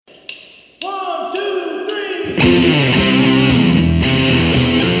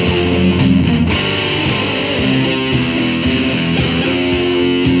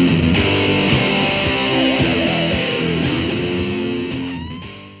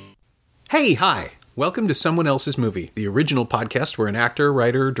Hey, hi! Welcome to Someone Else's Movie, the original podcast where an actor,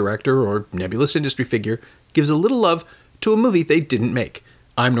 writer, director, or nebulous industry figure gives a little love to a movie they didn't make.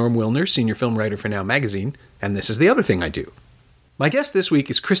 I'm Norm Wilner, senior film writer for Now Magazine, and this is the other thing I do. My guest this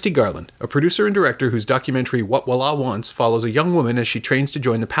week is Christy Garland, a producer and director whose documentary What Wallah Wants follows a young woman as she trains to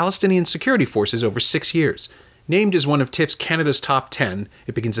join the Palestinian Security Forces over 6 years. Named as one of TIFF's Canada's Top 10,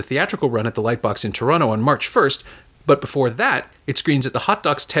 it begins a theatrical run at the Lightbox in Toronto on March 1st, but before that, it screens at the Hot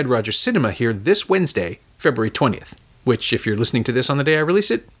Docs Ted Rogers Cinema here this Wednesday, February 20th, which, if you're listening to this on the day I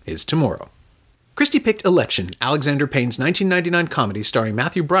release it, is tomorrow. Christy picked Election, Alexander Payne's 1999 comedy starring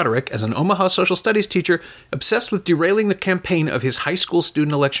Matthew Broderick as an Omaha social studies teacher obsessed with derailing the campaign of his high school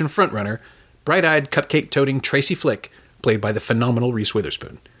student election frontrunner, bright-eyed, cupcake-toting Tracy Flick, played by the phenomenal Reese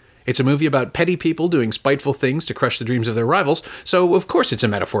Witherspoon. It's a movie about petty people doing spiteful things to crush the dreams of their rivals, so of course it's a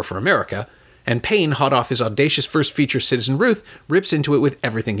metaphor for America. And Payne, hot off his audacious first feature Citizen Ruth, rips into it with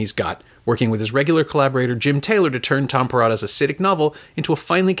everything he's got, working with his regular collaborator Jim Taylor to turn Tom Perrotta's acidic novel into a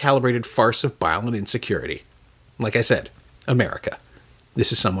finely calibrated farce of bile and insecurity. Like I said, America.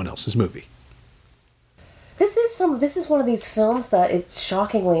 This is someone else's movie. This is one of these films that it's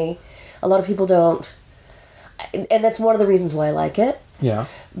shockingly a lot of people don't, and that's one of the reasons why I like it. Yeah.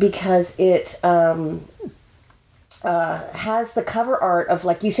 Because it has the cover art of,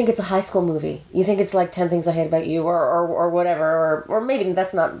 like, you think it's a high school movie. You think it's like 10 Things I Hate About You or whatever, or maybe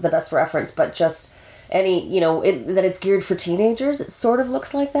that's not the best reference, but just any, that it's geared for teenagers. It sort of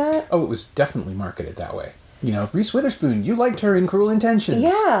looks like that. Oh, it was definitely marketed that way. Reese Witherspoon, you liked her in Cruel Intentions.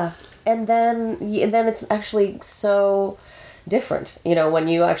 Yeah. And then it's actually so different. When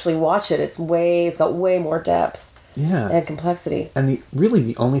you actually watch it, it's got way more depth. Yeah. And complexity. And the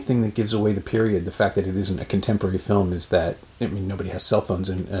only thing that gives away the period, the fact that it isn't a contemporary film, is that, nobody has cell phones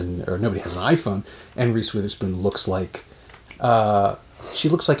or nobody has an iPhone, and Reese Witherspoon looks like, she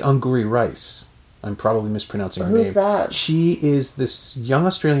looks like Angourie Rice. I'm probably mispronouncing her name. Who's that? She is this young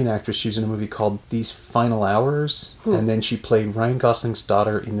Australian actress. She was in a movie called These Final Hours, and then she played Ryan Gosling's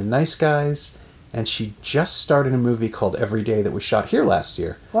daughter in The Nice Guys, and she just starred in a movie called Every Day that was shot here last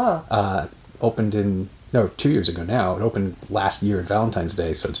year. Wow. Opened in... No, 2 years ago now. It opened last year at Valentine's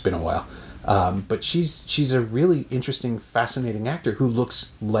Day, so it's been a while. But she's a really interesting, fascinating actor who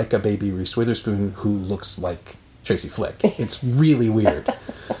looks like a baby Reese Witherspoon who looks like Tracy Flick. It's really weird.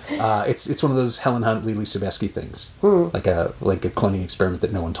 It's one of those Helen Hunt, Lily Sobieski things, like a cloning experiment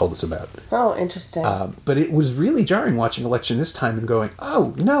that no one told us about. Oh, interesting. But it was really jarring watching Election this time and going,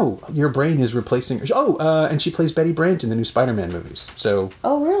 oh no, your brain is replacing her. Oh, and she plays Betty Brant in the new Spider-Man movies. So,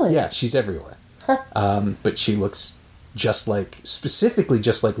 oh, really? Yeah, she's everywhere. But she looks specifically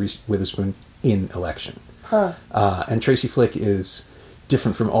just like Reese Witherspoon in Election. And Tracy Flick is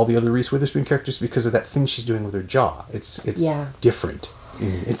different from all the other Reese Witherspoon characters because of that thing she's doing with her jaw. It's different.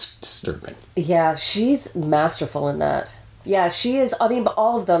 It's disturbing. Yeah, she's masterful in that. Yeah, she is. I mean, but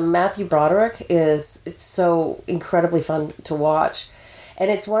all of them. Matthew Broderick it's so incredibly fun to watch. And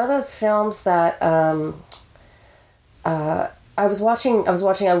it's one of those films that I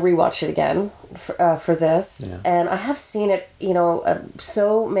rewatched it again for this, and I have seen it,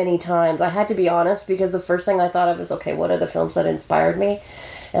 so many times. I had to be honest because the first thing I thought of is, okay, what are the films that inspired me?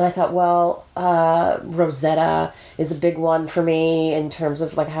 And I thought, well, Rosetta is a big one for me in terms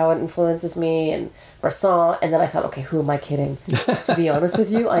of like how it influences me, and Bresson. And then I thought, okay, who am I kidding? To be honest with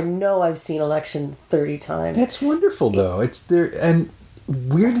you, I know I've seen Election 30 times. It's wonderful though. It's there, and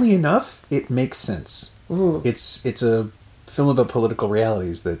weirdly enough, it makes sense. Mm-hmm. It's a film about political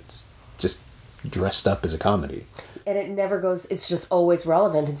realities that's just dressed up as a comedy. And it never goes, it's just always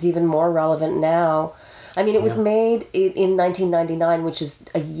relevant. It's even more relevant now. I mean, it was made in 1999, which is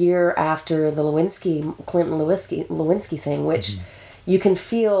a year after the Clinton-Lewinsky thing, which you can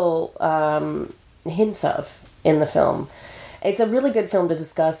feel hints of in the film. It's a really good film to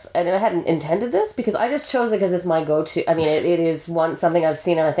discuss, and I hadn't intended this because I just chose it because it's my go-to. I mean, it is something I've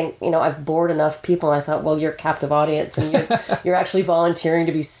seen, and I think, I've bored enough people, and I thought, well, you're a captive audience, and you're actually volunteering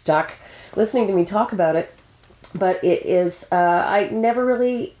to be stuck listening to me talk about it. But it is, I never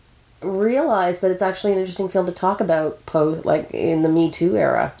really realized that it's actually an interesting film to talk about, in the Me Too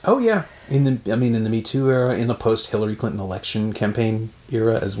era. Oh, yeah. In the Me Too era, in the post-Hillary Clinton election campaign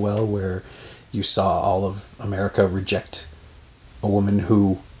era as well, where you saw all of America reject a woman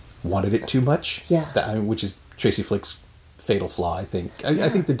who wanted it too much. Yeah. Which is Tracy Flick's fatal flaw, I think. I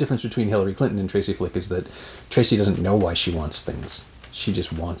think the difference between Hillary Clinton and Tracy Flick is that Tracy doesn't know why she wants things. She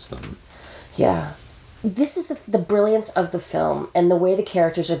just wants them. Yeah. this is the brilliance of the film and the way the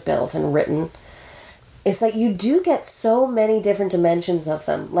characters are built and written, is that you do get so many different dimensions of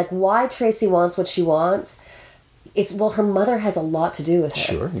them. Like, why Tracy wants what she wants, her mother has a lot to do with it.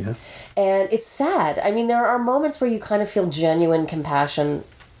 Sure, yeah. And it's sad. I mean, there are moments where you kind of feel genuine compassion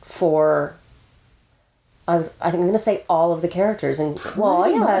for, I think I'm going to say all of the characters. And,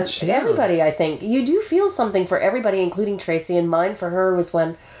 everybody, I think. You do feel something for everybody, including Tracy. And mine for her was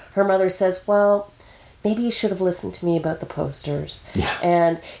when her mother says, well, maybe you should have listened to me about the posters. Yeah.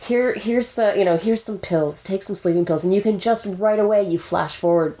 And here's some pills. Take some sleeping pills. And you can just right away, you flash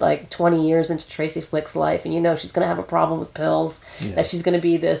forward like 20 years into Tracy Flick's life. And she's going to have a problem with pills. Yeah. That she's going to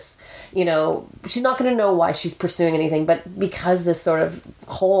be this, she's not going to know why she's pursuing anything. But because this sort of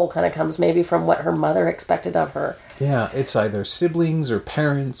hole kind of comes maybe from what her mother expected of her. Yeah, it's either siblings or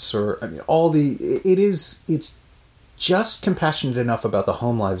parents or, it's just compassionate enough about the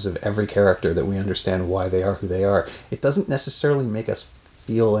home lives of every character that we understand why they are who they are. It doesn't necessarily make us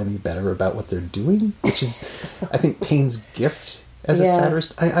feel any better about what they're doing, which is, I think, Payne's gift as a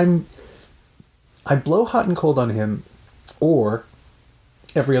satirist. I blow hot and cold on him, or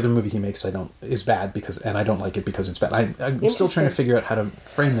every other movie he makes is bad and I don't like it because it's bad. I'm still trying to figure out how to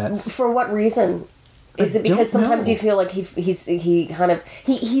frame that. For what reason? Is it because sometimes you feel like he's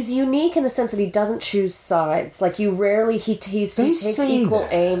unique in the sense that he doesn't choose sides? Like, you rarely he takes equal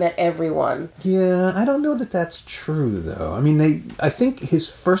aim at everyone. Yeah, I don't know that that's true though. I mean, I think his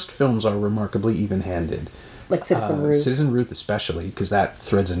first films are remarkably even-handed. Like Citizen Ruth. Citizen Ruth especially, because that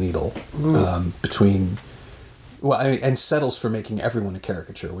threads a needle between, and settles for making everyone a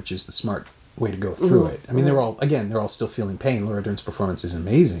caricature, which is the smart way to go through it. I mean, they're all still feeling pain. Laura Dern's performance is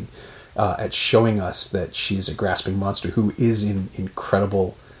amazing. At showing us that she's a grasping monster who is in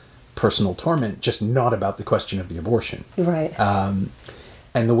incredible personal torment, just not about the question of the abortion. Right. And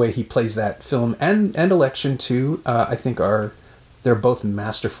the way he plays that film and Election too, I think they're both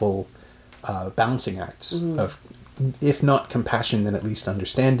masterful balancing acts of, if not compassion, then at least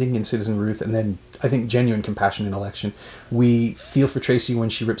understanding in Citizen Ruth, and then I think genuine compassion in Election. We feel for Tracy when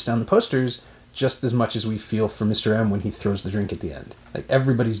she rips down the posters, just as much as we feel for Mr. M when he throws the drink at the end. Like,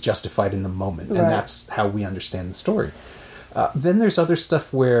 everybody's justified in the moment, and that's how we understand the story. Then there's other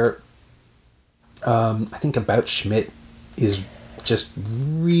stuff where I think About Schmidt is just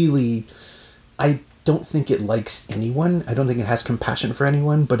really... I don't think it likes anyone. I don't think it has compassion for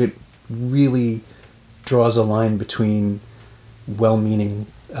anyone, but it really draws a line between well-meaning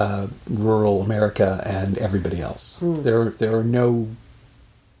rural America and everybody else. There are no...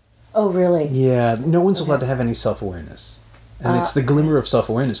 Oh, really? Yeah, no one's allowed to have any self-awareness. And it's the glimmer of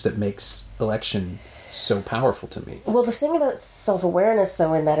self-awareness that makes Election so powerful to me. Well, the thing about self-awareness,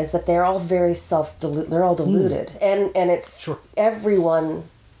 though, in that is that they're all very they're all deluded. And it's everyone...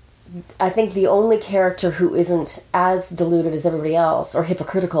 I think the only character who isn't as deluded as everybody else, or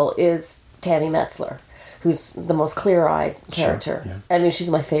hypocritical, is Tammy Metzler, who's the most clear-eyed character. Sure, yeah. I mean, she's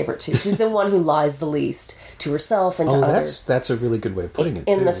my favorite, too. She's the one who lies the least to herself and to others. That's a really good way of putting it,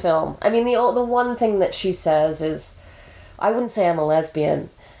 in the film. I mean, the one thing that she says is, I wouldn't say I'm a lesbian.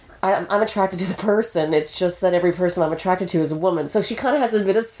 I'm attracted to the person. It's just that every person I'm attracted to is a woman. So she kind of has a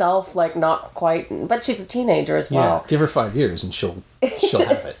bit of self, like, not quite... But she's a teenager as well. Yeah, give her 5 years and she'll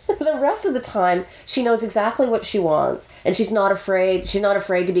have it. The rest of the time, she knows exactly what she wants. And she's not afraid. She's not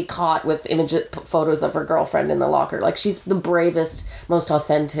afraid to be caught with photos of her girlfriend in the locker. Like, she's the bravest, most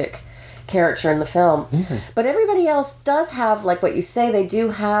authentic character in the film. Mm-hmm. But everybody else does have, like what you say, they do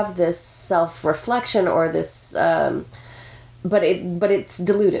have this self-reflection or this... But it's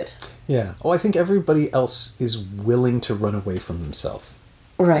diluted. Yeah. Oh, I think everybody else is willing to run away from themselves.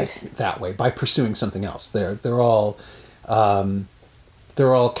 Right. That way, by pursuing something else. They're all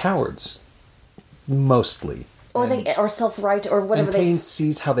cowards, mostly. Or self-right, or whatever. And Payne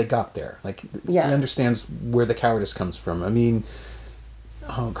sees how they got there. Like, he understands where the cowardice comes from. I mean,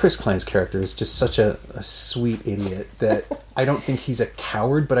 Chris Klein's character is just such a sweet idiot that I don't think he's a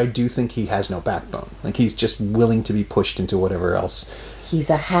coward, but I do think he has no backbone. Like, he's just willing to be pushed into whatever else. He's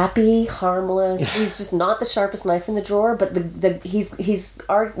a happy, harmless. He's just not the sharpest knife in the drawer, but he's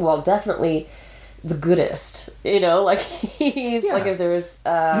definitely the goodest. Like, he's like, if there's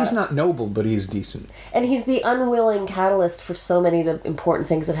he's not noble, but he's decent. And he's the unwilling catalyst for so many of the important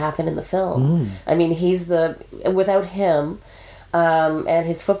things that happen in the film. I mean, without him. And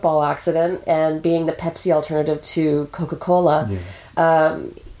his football accident and being the Pepsi alternative to Coca-Cola,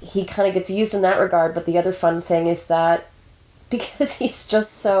 he kind of gets used in that regard. But the other fun thing is that because he's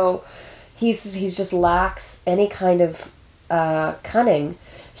just he's just lacks any kind of cunning,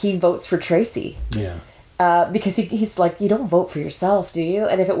 he votes for Tracy. Yeah. because he's like, you don't vote for yourself, do you?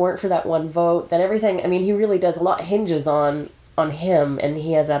 And if it weren't for that one vote, then everything, I mean, he really does, a lot hinges on him, and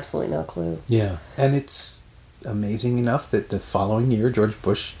he has absolutely no clue. Yeah, and it's amazing enough that the following year, George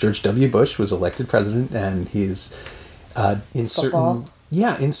W. Bush was elected president, and he's in Football.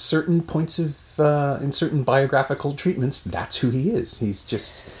 certain points of in certain biographical treatments, that's who he is. He's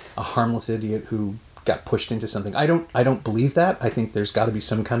just a harmless idiot who got pushed into something. I don't believe that. I think there's got to be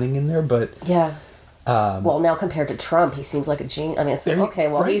some cunning in there, but Yeah. Well, now compared to Trump, he seems like a genius. I mean, it's like, okay,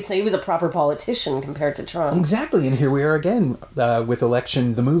 well, right. he was a proper politician compared to Trump. Exactly, and here we are again with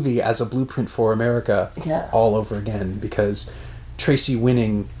Election, the movie, as a blueprint for America, Yeah. all over again, because Tracy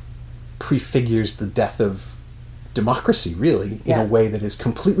winning prefigures the death of democracy, really, in Yeah. a way that is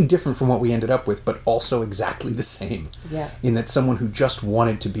completely different from what we ended up with, but also exactly the same. Yeah. In that someone who just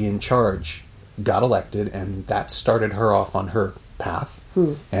wanted to be in charge got elected, and that started her off on her path,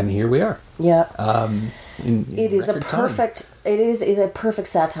 and here we are. Yeah. In It is a record time. perfect. It is a perfect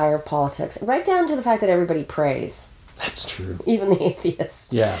satire of politics, right down to the fact that everybody prays, That's true. even the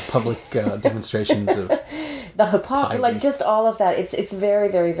atheists. Yeah, public demonstrations of The hypocrisy, Piety. like just all of that. It's very,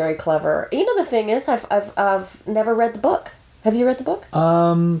 very, very clever. You know, the thing is, I've never read the book. Have you read the book?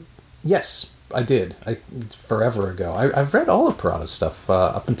 Yes, I did. Forever ago. I've read all of Parada's stuff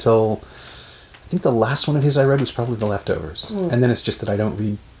up until I think the last one of his I read was probably The Leftovers, and then it's just that I don't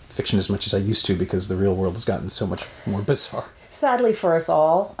read fiction as much as I used to because the real world has gotten so much more bizarre. Sadly for us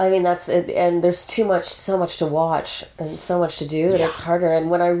all. I mean, that's it, and there's so much to watch and so much to do that Yeah. it's harder. And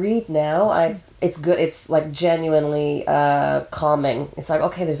when I read now, it's good. It's like genuinely calming. It's like,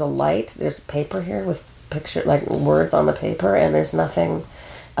 okay, there's a light, there's a paper here with picture, like words on the paper, and there's nothing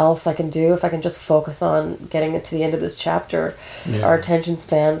else I can do if I can just focus on getting it to the end of this chapter. Yeah. Our attention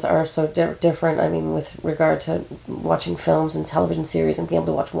spans are so different. I mean, with regard to watching films and television series and being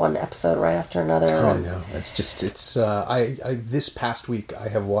able to watch one episode right after another. Oh and- no, it's I this past week I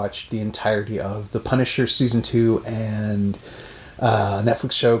have watched the entirety of The Punisher season 2 and a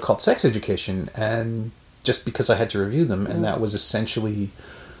Netflix show called Sex Education, and just because I had to review them, and that was essentially,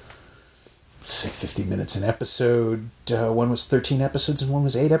 say, 50 minutes an episode. One was 13 episodes and one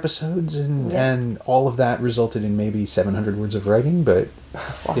was 8 episodes, and all of that resulted in maybe 700 words of writing, but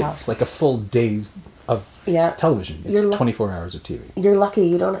Wow. it's like a full day of Yeah. television. It's You're 24 hours of TV. You're lucky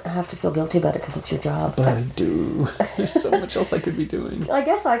you don't have to feel guilty about it because it's your job. But I do. There's so much else I could be doing. I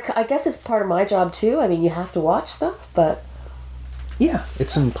guess it's part of my job too. I mean, you have to watch stuff, but Yeah,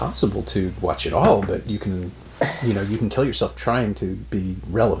 it's impossible to watch it all, but you can kill yourself trying to be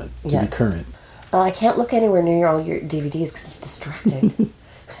relevant, to Yeah. be current. I can't look anywhere near all your DVDs because it's distracting.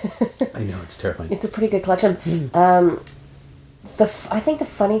 I know, it's terrifying. It's a pretty good collection. I think the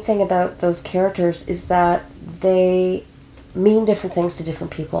funny thing about those characters is that they mean different things to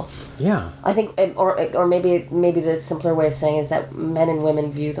different people. Yeah. I think, or maybe the simpler way of saying is that men and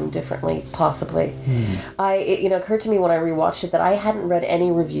women view them differently, possibly. It occurred to me when I rewatched it that I hadn't read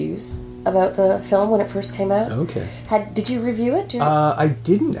any reviews about the film when it first came out. Okay. Did you review it? I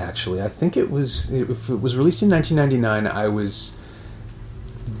didn't actually. I think if it was released in 1999, I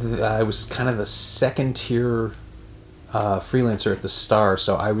was kind of the second tier freelancer at the Star,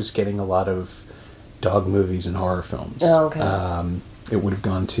 so I was getting a lot of dog movies and horror films. Oh, okay. It would have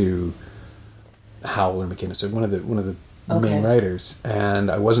gone to Howell or McKinnon, so one of the Okay. main writers, and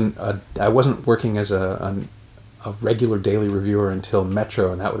I wasn't working as a regular daily reviewer until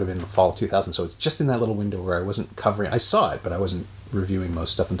Metro, and that would have been the fall of 2000. So it's just in that little window where I wasn't covering. I saw it, but I wasn't reviewing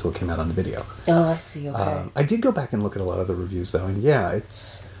most stuff until it came out on the video. Oh, I see. Okay. I did go back and look at a lot of the reviews though, and yeah,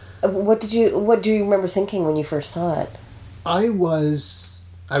 it's. What do you remember thinking when you first saw it? I was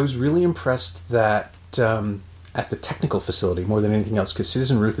really impressed that at the technical facility more than anything else, because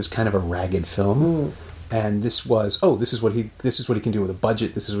Citizen Ruth is kind of a ragged film, and this is what he can do with a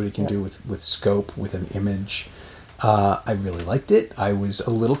budget. This is what he can do with scope, with an image. I really liked it. I was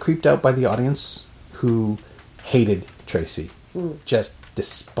a little creeped out by the audience who hated Tracy, just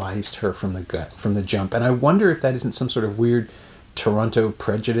despised her from the jump, and I wonder if that isn't some sort of weird Toronto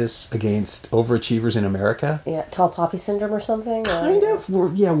prejudice against overachievers in America. Yeah, tall poppy syndrome or something. Kind of.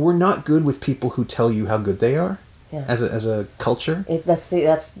 We're not good with people who tell you how good they are. Yeah. As a culture.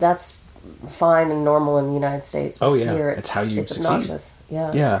 That's fine and normal in the United States. But Oh, yeah. here It's how you it's succeed. obnoxious.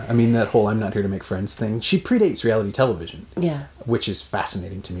 Yeah. Yeah, I mean that whole "I'm not here to make friends" thing. She predates reality television. Yeah. Which is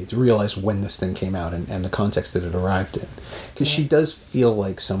fascinating to me to realize when this thing came out and the context that it arrived in, because she does feel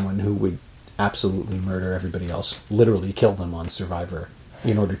like someone who would absolutely murder everybody else, literally kill them on Survivor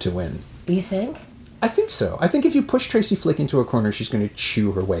in order to win. You think? I think so. I think if you push Tracy Flick into a corner, she's going to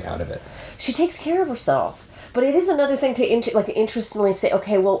chew her way out of it. She takes care of herself. But it is another thing to interestingly say,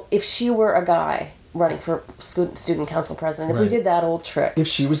 okay, well, if she were a guy, running for student council president. If we Right. did that old trick, If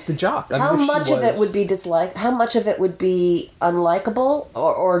she was the jock. how if she much of it was- would be disliked? How much of it would be unlikable,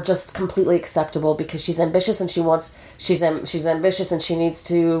 or just completely acceptable because she's ambitious and she's ambitious and she needs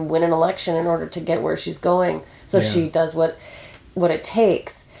to win an election in order to get where she's going. So Yeah. she does what it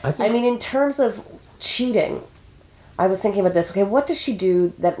takes. I mean, in terms of cheating, I was thinking about this. Okay, what does she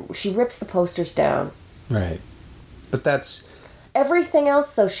do that she rips the posters down? Right. But that's... Everything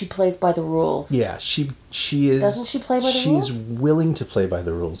else, though, she plays by the rules. Yeah, she is... Doesn't she play by the rules? She's willing to play by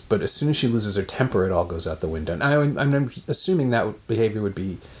the rules, but as soon as she loses her temper, it all goes out the window. And I'm assuming that behavior would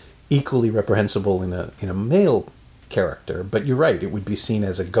be equally reprehensible in a male character, but you're right, it would be seen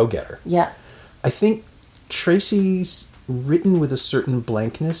as a go-getter. Yeah. I think Tracy's written with a certain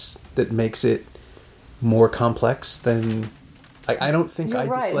blankness that makes it more complex than... I don't think You're I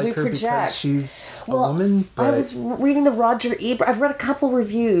right, dislike we her because project. she's a woman, but... I was reading the Roger Ebert. I've read a couple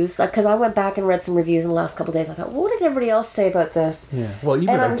reviews because I went back and read some reviews in the last couple of days. I thought, what did everybody else say about this? Yeah. Well, Ebert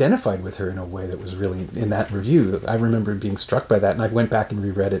And identified with her in a way that was really in that review. I remember being struck by that, and I went back and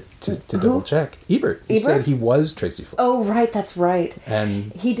reread it to double check. Ebert. He said he was Tracy Flick. Oh, right, that's right.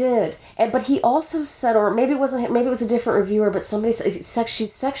 And he did, but he also said, or maybe it wasn't. Maybe it was a different reviewer, but somebody said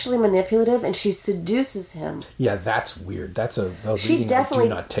she's sexually manipulative and she seduces him. yeah, that's weird. That's a She reading definitely I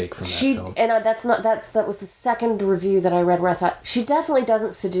do not take from that film. And that was the second review that I read where I thought she definitely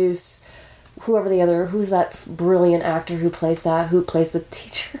doesn't seduce who's that brilliant actor who plays the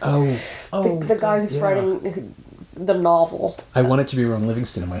teacher. The guy who's writing the novel. I want it to be Ron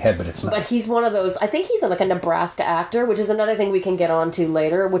Livingston in my head, but it's not. But he's one of those. I think he's like a Nebraska actor, which is another thing we can get onto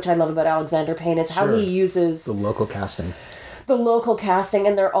later. Which I love about Alexander Payne is how he uses the local casting.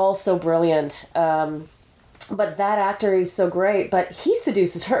 And they're all so brilliant. But that actor is so great. But he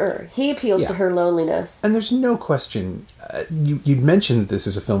seduces her. He appeals to her loneliness. And there's no question. You'd mentioned this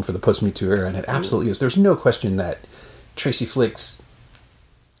as a film for the post-Me Too era, and it absolutely is. There's no question that Tracy Flick's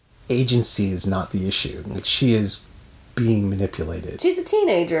agency is not the issue. Like, she is being manipulated. She's a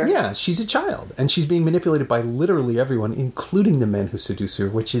teenager. Yeah, she's a child, and she's being manipulated by literally everyone, including the men who seduce her,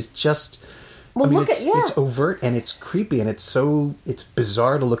 which is just... Well, it's overt and it's creepy, and it's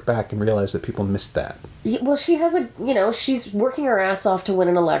bizarre to look back and realize that people missed that. Well, she has she's working her ass off to win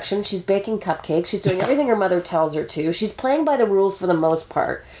an election. She's baking cupcakes. She's doing everything her mother tells her to. She's playing by the rules for the most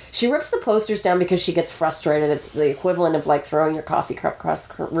part. She rips the posters down because she gets frustrated. It's the equivalent of like throwing your coffee cup across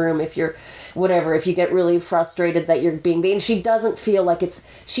the room if you get really frustrated that you're being beaten. She doesn't feel like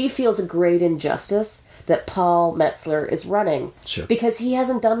she feels a great injustice that Paul Metzler is running. Sure. Because he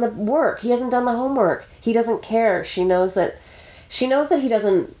hasn't done the work. He hasn't done the homework. He doesn't care. She knows that he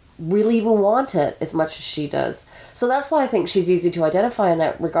doesn't really even want it as much as she does. So that's why I think she's easy to identify in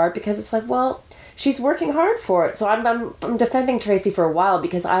that regard, because it's like, well, she's working hard for it. So I'm defending Tracy for a while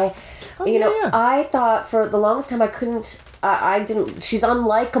because I thought for the longest time she's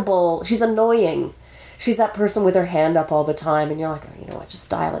unlikable. She's annoying. She's that person with her hand up all the time, and you're like, oh, you know what, just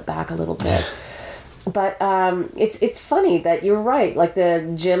dial it back a little bit. But it's funny that you're right. Like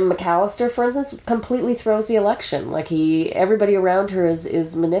the Jim McAllister, for instance, completely throws the election. Like everybody around her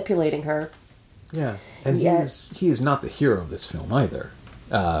is manipulating her. Yeah, and he is not the hero of this film either,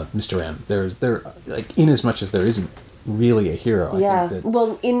 Mr. M. There like in as much as there isn't really a hero. I think that...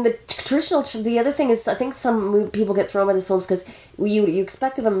 Well, in the traditional, the other thing is, I think some people get thrown by these films because you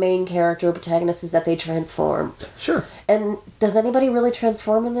expect of a main character or protagonist is that they transform. Sure. And does anybody really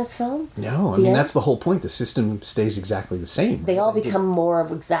transform in this film? No, I mean, that's the whole point. The system stays exactly the same. They all become more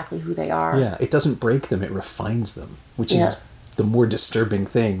of exactly who they are. Yeah, it doesn't break them, it refines them, which is the more disturbing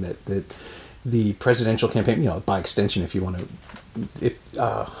thing that the presidential campaign, by extension, if you want to...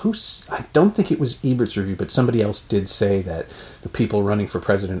 I don't think it was Ebert's review, but somebody else did say that the people running for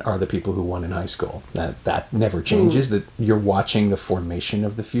president are the people who won in high school. That never changes. That you're watching the formation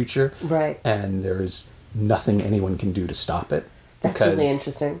of the future, right? And there is nothing anyone can do to stop it. That's really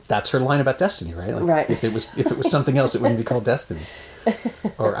interesting. That's her line about destiny, right? Like, right. If it was something else, it wouldn't be called destiny.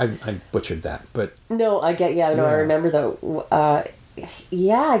 Or I butchered that, but no, I get. Yeah, no, I remember though. I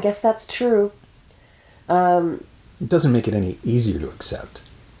guess that's true. It doesn't make it any easier to accept,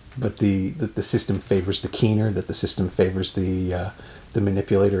 but the system favors the keener, that the system favors the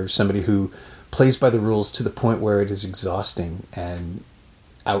manipulator, somebody who plays by the rules to the point where it is exhausting and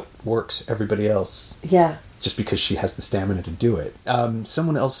outworks everybody else. Yeah. Just because she has the stamina to do it.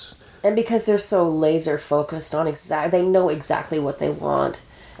 Someone else... And because they're so laser focused on they know exactly what they want,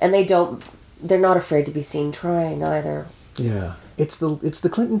 and they're not afraid to be seen trying either. Yeah. It's the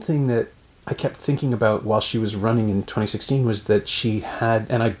Clinton thing that I kept thinking about while she was running in 2016 was that she had,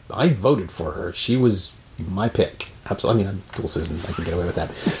 and I voted for her. She was my pick. Absolutely. I mean, I'm a dual citizen. I can get away with that.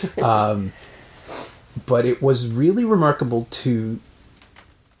 But it was really remarkable to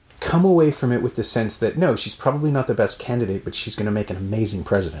come away from it with the sense that, no, she's probably not the best candidate, but she's going to make an amazing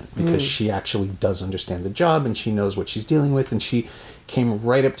president because she actually does understand the job and she knows what she's dealing with. And she came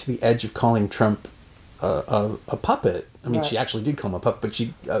right up to the edge of calling Trump a puppet. I mean, she actually did call him a puppet, but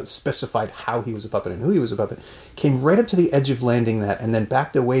she specified how he was a puppet and who he was a puppet. Came right up to the edge of landing that and then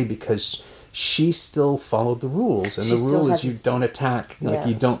backed away because she still followed the rules. And the rule is you don't attack,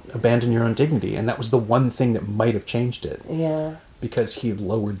 you don't abandon your own dignity. And that was the one thing that might have changed it. Yeah. Because he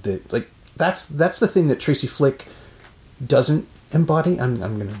lowered the... That's the thing that Tracy Flick doesn't embody. I'm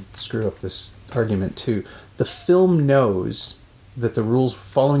going to screw up this argument, too. The film knows that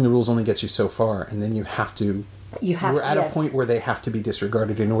following the rules only gets you so far, and then we're at a point where they have to be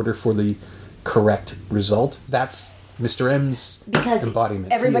disregarded in order for the correct result. That's Mr. M's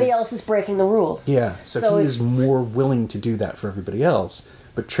embodiment. Everybody else is breaking the rules. Yeah, so he is more willing to do that for everybody else,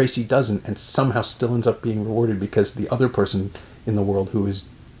 but Tracy doesn't, and somehow still ends up being rewarded because the other person in the world who is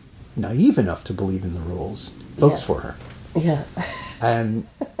naive enough to believe in the rules votes for her. Yeah. And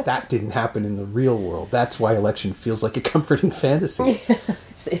that didn't happen in the real world. That's why election feels like a comforting fantasy.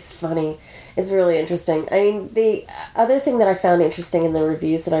 It's funny. It's really interesting. I mean, the other thing that I found interesting in the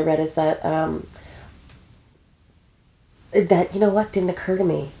reviews that I read is that, you know what, didn't occur to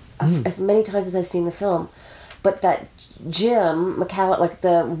me as many times as I've seen the film, but that Jim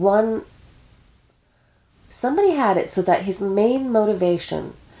McCallum, somebody had it so that his main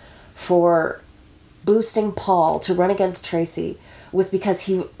motivation for boosting Paul to run against Tracy was because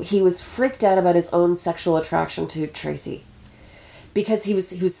he was freaked out about his own sexual attraction to Tracy. Because he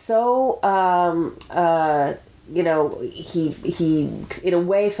was so he in a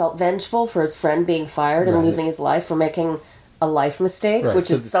way felt vengeful for his friend being fired and losing his life for making a life mistake,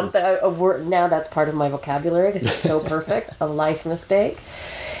 which is something a word now that's part of my vocabulary because it's so perfect, a life mistake.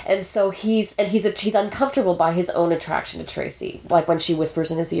 And so he's uncomfortable by his own attraction to Tracy, like when she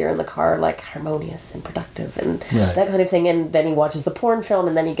whispers in his ear in the car, like harmonious and productive and that kind of thing. And then he watches the porn film,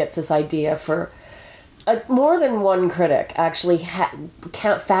 and then he gets this idea for more than one critic actually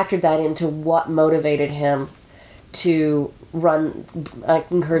factored that into what motivated him to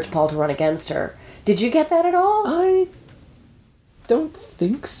encourage Paul to run against her. Did you get that at all? I don't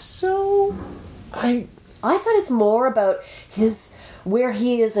think so. I thought it's more about where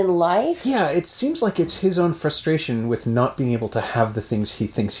he is in life. Yeah, it seems like it's his own frustration with not being able to have the things he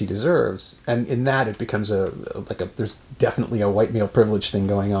thinks he deserves. And in that, it becomes there's definitely a white male privilege thing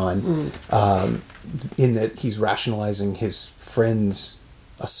going on. In that he's rationalizing his friend's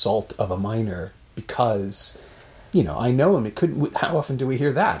assault of a minor because, I know him. It couldn't. How often do we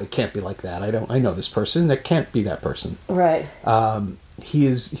hear that? It can't be like that. I know this person. That can't be that person. Right.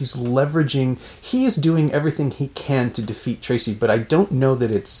 He's leveraging. He is doing everything he can to defeat Tracy, but I don't know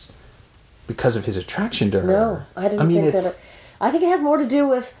that it's because of his attraction to her. No, I think that. I think it has more to do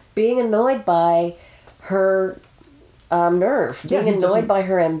with being annoyed by her nerve, being annoyed by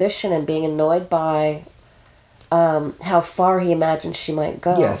her ambition, and being annoyed by how far he imagines she might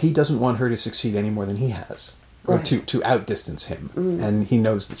go. Yeah, he doesn't want her to succeed any more than he has, or to outdistance him, and he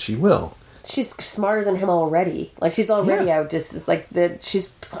knows that she will. She's smarter than him already. Like, she's already outdistanced. Like,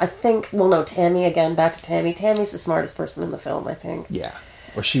 Tammy again. Back to Tammy. Tammy's the smartest person in the film, I think. Yeah,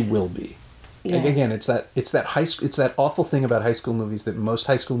 or she will be. Yeah. And again, it's that awful thing about high school movies that most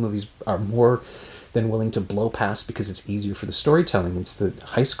high school movies are more than willing to blow past because it's easier for the storytelling. It's the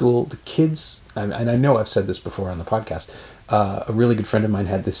kids, and I know I've said this before on the podcast. A really good friend of mine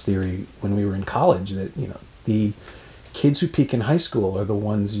had this theory when we were in college that the kids who peak in high school are the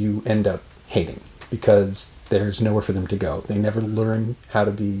ones you end up hating because there's nowhere for them to go. They never learn how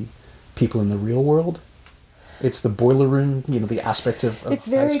to be people in the real world. It's the boiler room, the aspects of it's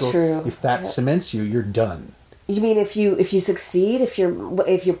very high school. True. If that cements you, you're done. You mean if you succeed, if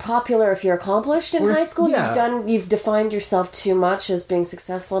you're popular, if you're accomplished in high school, you've defined yourself too much as being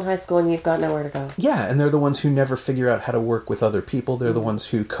successful in high school, and you've got nowhere to go. Yeah, and they're the ones who never figure out how to work with other people. They're the ones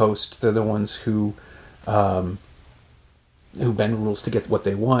who coast. They're the ones who bend rules to get what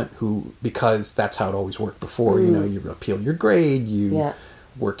they want, because that's how it always worked before. You appeal your grade, you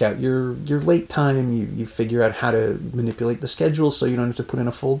work out your late time, you figure out how to manipulate the schedule so you don't have to put in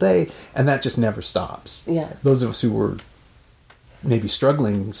a full day, and that just never stops. Yeah. Those of us who were maybe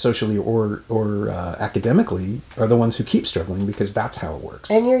struggling socially or academically are the ones who keep struggling because that's how it works.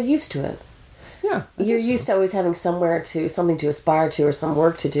 And you're used to it. Yeah. You're used to always having something to aspire to or some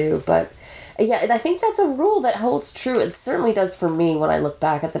work to do, but yeah, I think that's a rule that holds true. It certainly does for me when I look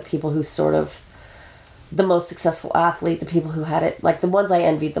back at the people who sort of, the most successful athlete, the people who had it, like the ones I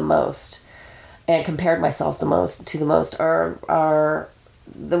envied the most and compared myself to the most are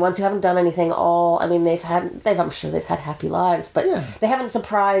the ones who haven't done anything I'm sure they've had happy lives, but they haven't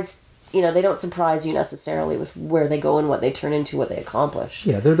surprised, they don't surprise you necessarily with where they go and what they turn into, what they accomplish.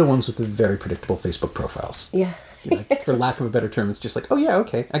 Yeah, they're the ones with the very predictable Facebook profiles. Yeah. For lack of a better term, it's just like, oh yeah,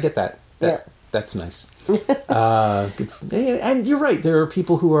 okay, I get that. That's nice. Good. And you're right. There are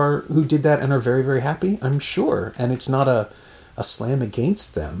people who did that and are very, very happy, I'm sure. And it's not a slam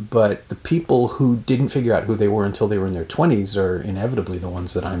against them, but the people who didn't figure out who they were until they were in their 20s are inevitably the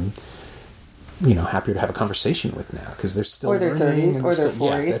ones that I'm, happier to have a conversation with now, because they're still or their 30s or their 40s.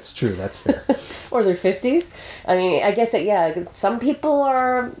 Yeah, that's true. That's fair. Or their 50s. I mean, I guess some people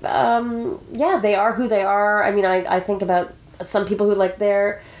are, they are who they are. I mean, I think about some people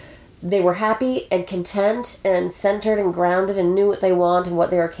who they were happy and content and centered and grounded and knew what they want and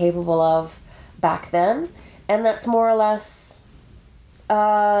what they were capable of back then. And that's more or less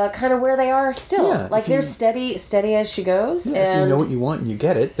kind of where they are still. Yeah, they're steady as she goes. Yeah, and if you know what you want and you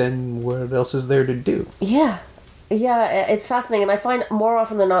get it, then what else is there to do? Yeah. Yeah, it's fascinating. And I find more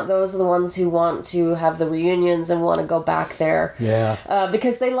often than not, those are the ones who want to have the reunions and want to go back there. Yeah.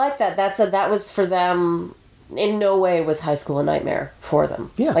 Because they like that. That was for them... In no way was high school a nightmare for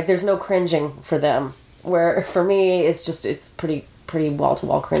them. Yeah. There's no cringing for them. Where for me, it's pretty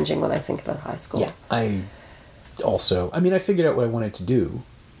wall-to-wall cringing when I think about high school. Yeah. I figured out what I wanted to do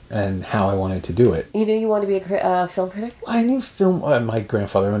and how I wanted to do it. You knew you wanted to be a film critic? I knew film... my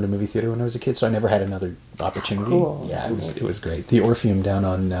grandfather owned a movie theater when I was a kid, so I never had another opportunity. Cool. Yeah, it was great. The Orpheum down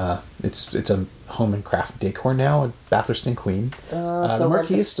on... it's a home and craft decor now at Bathurst and Queen. The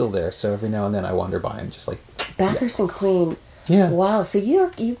marquee is still there, so every now and then I wander by and just Bathurst and Queen. Yeah. Wow. So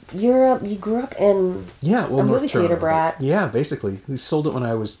you grew up in a movie theater brat. Yeah, basically. We sold it when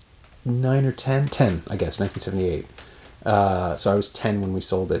I was 9 or 10, I guess, 1978. So I was 10 when we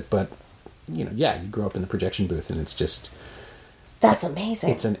sold it, but you grow up in the projection booth and it's just... That's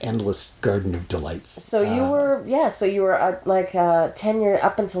amazing. It's an endless garden of delights. So you were 10 years,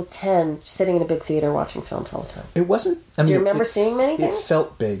 up until 10, sitting in a big theater watching films all the time. It wasn't... Do you remember seeing many things? It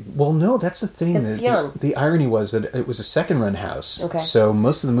felt big. Well, no, that's the thing. Because it's young. The irony was that it was a second-run house. Okay. So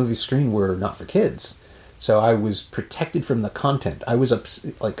most of the movies screened were not for kids. So I was protected from the content. I was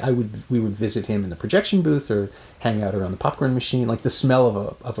we would visit him in the projection booth or hang out around the popcorn machine. The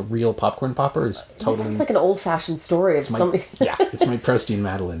smell of a real popcorn popper is totally... This sounds like an old-fashioned story of somebody... Yeah, it's my Proust and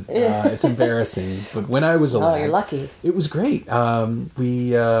Madeline. It's embarrassing. But when I was a lad... Oh, you're lucky. It was great. I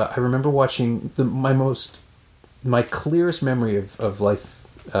remember watching my clearest memory of life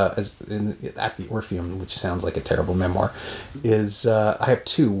at the Orpheum, which sounds like a terrible memoir, is I have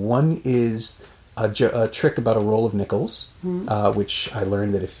two. One is a trick about a roll of nickels, which I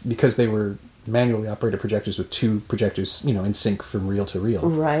learned that because they were manually operated projectors with two projectors, in sync from reel to reel.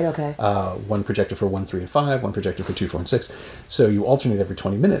 Right, okay. One projector for 1, 3, and 5, one projector for 2, 4, and 6. So you alternate every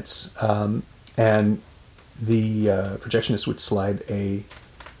 20 minutes. And the projectionist would slide a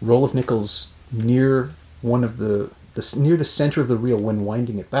roll of nickels near one of near the center of the reel when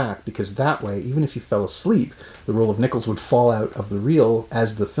winding it back, because that way, even if you fell asleep, the roll of nickels would fall out of the reel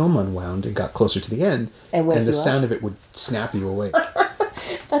as the film unwound and got closer to the end, and the sound of it would snap you awake.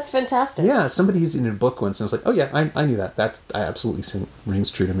 That's fantastic. Yeah, somebody used it in a book once, and I was like, oh yeah, I knew that. That absolutely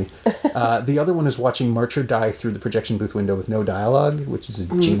rings true to me. The other one is watching March or Die through the projection booth window with no dialogue, which is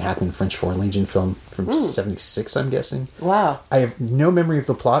a Gene Hackman French Foreign Legion film from 76, I'm guessing. Wow. I have no memory of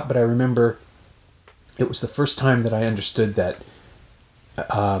the plot, but I remember it was the first time that I understood that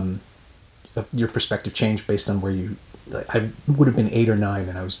your perspective changed based on where you... I would have been 8 or 9,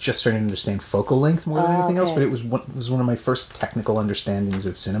 and I was just starting to understand focal length more than anything else, but it was one of my first technical understandings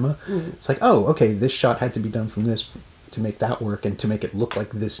of cinema. It's like, oh, okay, this shot had to be done from this to make that work and to make it look like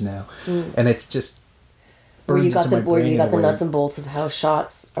this now. And it's just... Where you got the nuts and bolts of how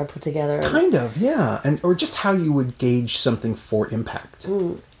shots are put together. Kind of, yeah. Or just how you would gauge something for impact.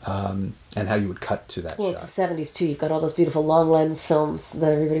 And how you would cut to that shot. Well, it's the 70s too. You've got all those beautiful long lens films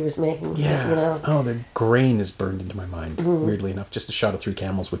that everybody was making. Yeah. Oh, the grain is burned into my mind, weirdly enough. Just a shot of 3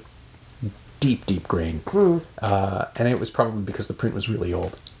 camels with deep, deep grain. And it was probably because the print was really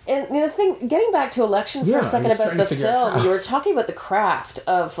old. And the thing, getting back to Election for a second about the film, you were talking about the craft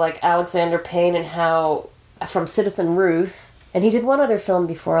of Alexander Payne and how, from Citizen Ruth, and he did one other film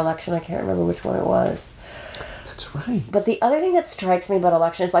before Election, I can't remember which one it was. That's right. But the other thing that strikes me about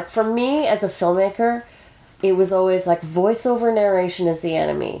Election is, for me as a filmmaker, it was always voiceover narration is the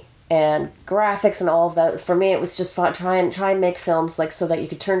enemy. and graphics and all of that. For me, it was just fun. Try and make films like so that you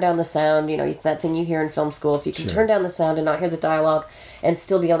could turn down the sound. You know, that thing you hear in film school. If you can turn down the sound and not hear the dialogue and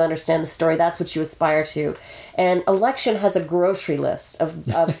still be able to understand the story, that's what you aspire to. And Election has a grocery list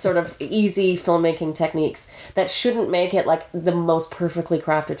of sort of easy filmmaking techniques that shouldn't make it like the most perfectly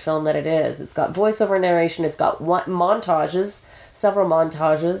crafted film that it is. It's got voiceover narration. It's got montages, several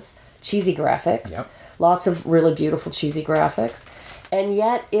montages, cheesy graphics, lots of really beautiful cheesy graphics. And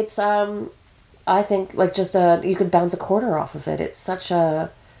yet it's, I think, like just you could bounce a quarter off of it. It's such a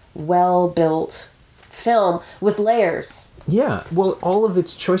well-built film with layers. Yeah, well, all of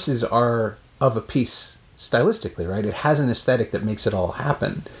its choices are of a piece stylistically, right? It has an aesthetic that makes it all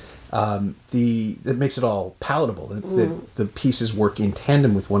happen. That makes it all palatable. The pieces work in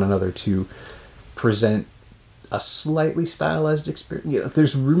tandem with one another to present a slightly stylized experience. You know,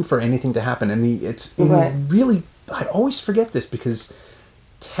 there's room for anything to happen, and really. I always forget this because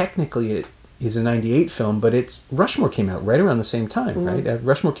technically it is a 98 film, but Rushmore came out right around the same time, right?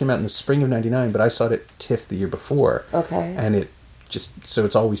 Rushmore came out in the spring of 99, but I saw it at TIFF the year before. Okay. And so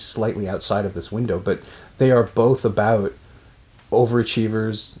it's always slightly outside of this window, but they are both about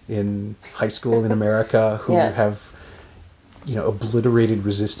overachievers in high school in America who have, you know, obliterated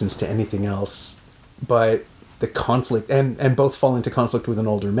resistance to anything else, but the conflict, and both fall into conflict with an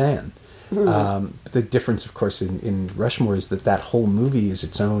older man. The difference, of course, in Rushmore is that whole movie is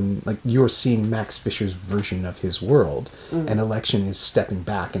its own, like, you're seeing Max Fisher's version of his world, and Election is stepping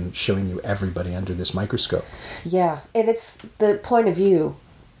back and showing you everybody under this microscope. Yeah, and it's, the point of view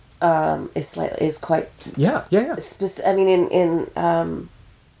is quite... Yeah. I mean,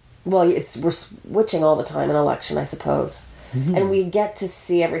 we're switching all the time in Election, I suppose. And we get to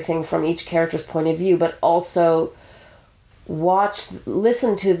see everything from each character's point of view, but also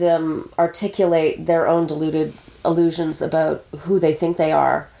listen to them articulate their own deluded illusions about who they think they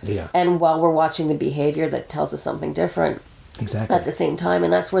are. Yeah. And while we're watching the behavior that tells us something different. Exactly. At the same time.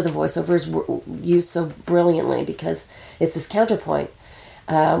 And that's where the voiceovers were used so brilliantly, because it's this counterpoint.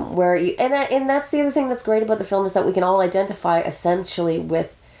 And that's the other thing that's great about the film, is that we can all identify essentially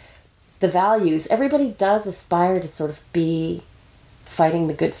with the values. Everybody does aspire to sort of be fighting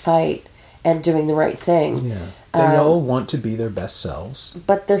the good fight and doing the right thing. Yeah. They all want to be their best selves.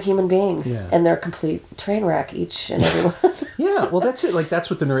 But they're human beings, and they're a complete train wreck, each and every one. Yeah, well, that's it. Like, that's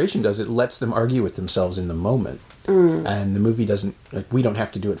what the narration does. It lets them argue with themselves in the moment. And the movie doesn't, like, we don't have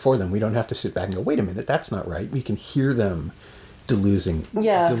to do it for them. We don't have to sit back and go, wait a minute, that's not right. We can hear them deluding them.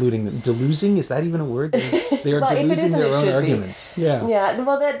 Delusing, is that even a word? They are delusing their own arguments. Be. Yeah,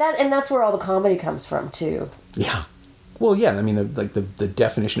 well, and that's where all the comedy comes from, too. Yeah. Well, yeah, I mean, the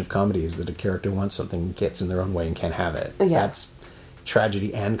definition of comedy is that a character wants something, gets in their own way, and can't have it. Yeah. That's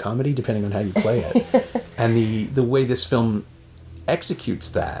tragedy and comedy, depending on how you play it. And the way this film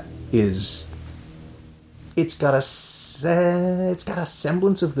executes that is, it's got a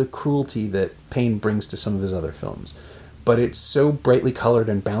semblance of the cruelty that Payne brings to some of his other films, but it's so brightly colored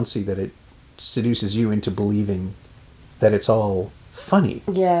and bouncy that it seduces you into believing that it's all funny.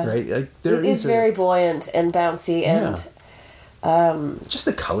 Yeah. Right? Like, it is very buoyant and bouncy, and just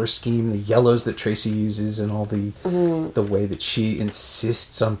the color scheme, the yellows that Tracy uses, and all the way that she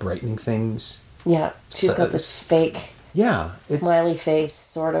insists on brightening things. Yeah. She's got this fake smiley face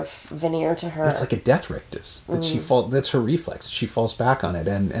sort of veneer to her. It's like a death rictus. That's her reflex. She falls back on it,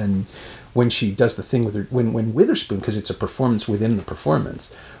 and when she does the thing with her, when Witherspoon, because it's a performance within the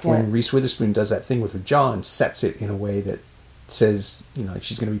performance, when Reese Witherspoon does that thing with her jaw and sets it in a way that says, you know,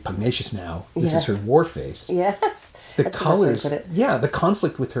 she's going to be pugnacious now. This is her war face. Yes. The colors. The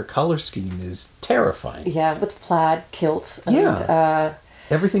conflict with her color scheme is terrifying. Yeah, with plaid kilt. And,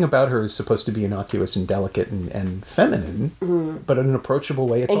 everything about her is supposed to be innocuous and delicate and feminine, but in an approachable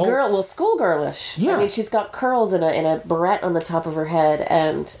way. It's schoolgirlish. Yeah. I mean, she's got curls and a barrette on the top of her head,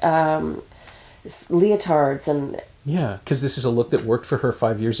 and leotards and... Yeah, because this is a look that worked for her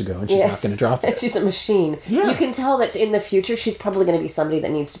 5 years ago, and she's not going to drop it. She's a machine. Yeah. You can tell that in the future she's probably going to be somebody that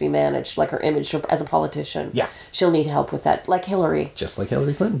needs to be managed, like her image as a politician. Yeah. She'll need help with that, like Hillary. Just like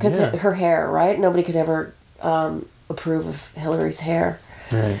Hillary Clinton. Because her hair, right? Nobody could ever approve of Hillary's hair.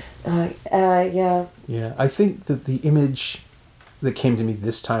 Right. Yeah. Yeah, I think that the image that came to me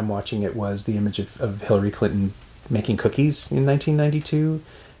this time watching it was the image of Hillary Clinton making cookies in 1992.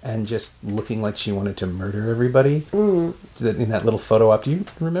 And just looking like she wanted to murder everybody in that little photo op. Do you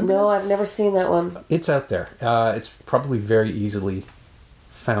remember No, this? I've never seen that one. It's out there. It's probably very easily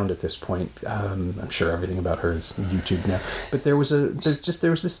found at this point. I'm sure everything about her is YouTube now. But there was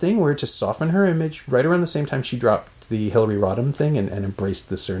this thing where to soften her image right around the same time she dropped the Hillary Rodham thing and embraced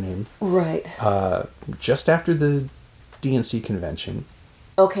the surname. Right. Just after the DNC convention.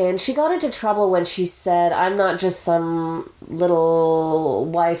 Okay, and she got into trouble when she said, "I'm not just some little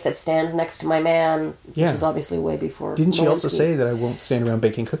wife that stands next to my man." Yeah. This was obviously way before. Didn't she also Lewinsky. say that I won't stand around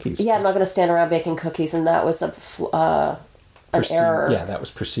baking cookies? Yeah, I'm not going to stand around baking cookies, and that was an error. Yeah, that was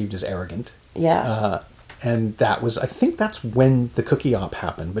perceived as arrogant. Yeah. And that was, I think that's when the cookie op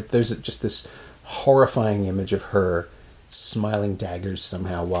happened, but there's just this horrifying image of her smiling daggers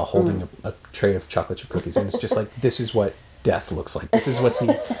somehow while holding a tray of chocolate chip cookies, and it's just like, this is what death looks like. This is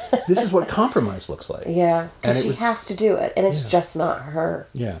what compromise looks like. Yeah, because she has to do it, and it's just not her.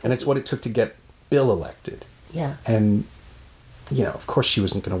 Yeah, and it's what it took to get Bill elected. Yeah. And, of course she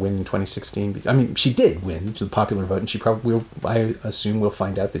wasn't going to win in 2016. I mean, she did win the popular vote, and she probably, I assume we'll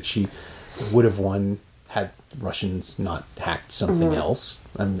find out that she would have won had Russians not hacked something else.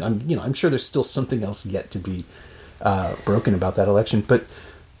 I'm sure there's still something else yet to be broken about that election, but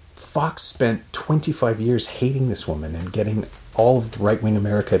Fox spent 25 years hating this woman and getting all of the right-wing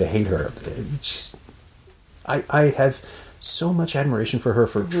America to hate her. I have so much admiration for her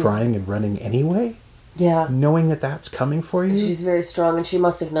for trying and running anyway. Yeah. Knowing that that's coming for you. She's very strong, and she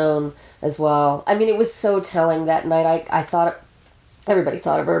must have known as well. I mean, it was so telling that night. I thought, everybody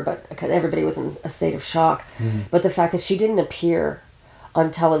thought of her, but because everybody was in a state of shock. But the fact that she didn't appear on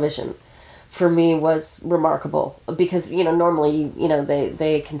television, for me, was remarkable. Because, normally,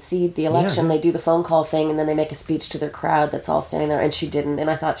 they concede the election, they do the phone call thing, and then they make a speech to their crowd that's all standing there, and she didn't. And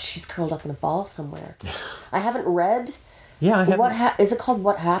I thought, she's curled up in a ball somewhere. I haven't read... Yeah, I haven't. Is it called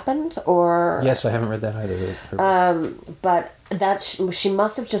What Happened? Or yes, I haven't read that either. But that she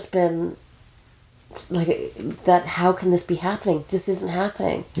must have just been like that. How can this be happening? This isn't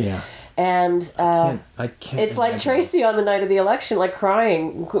happening. Yeah. And I can't. It's like Tracy on the night of the election, like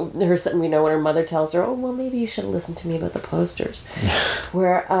crying. When her mother tells her, "Oh, well, maybe you should have listened to me about the posters."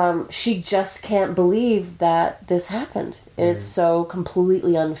 Where she just can't believe that this happened. And it's so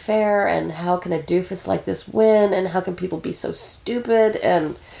completely unfair. And how can a doofus like this win? And how can people be so stupid?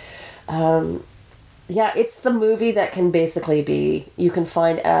 And it's the movie that can basically be. You can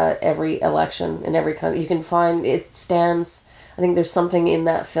find at every election in every country. You can find it stands. I think there's something in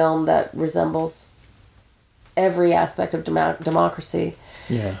that film that resembles every aspect of democracy.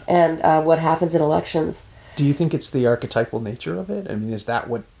 Yeah. And what happens in elections. Do you think it's the archetypal nature of it? I mean, is that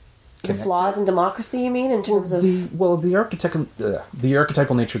what the flaws in democracy, you mean, in terms of... the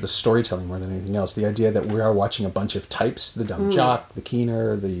archetypal nature of the storytelling more than anything else. The idea that we are watching a bunch of types, the dumb jock, the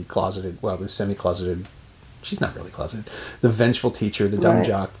keener, the semi-closeted... She's not really closeted. The vengeful teacher, the dumb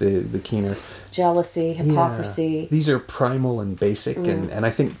jock, the keener. Jealousy, hypocrisy. Yeah. These are primal and basic, and I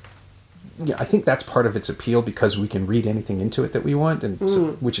think that's part of its appeal, because we can read anything into it that we want, and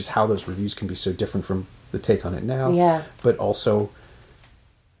which is how those reviews can be so different from the take on it now. Yeah. But also,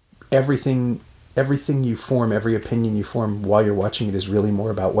 everything you form, every opinion you form while you're watching it is really more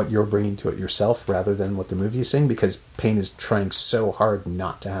about what you're bringing to it yourself rather than what the movie is saying, because Payne is trying so hard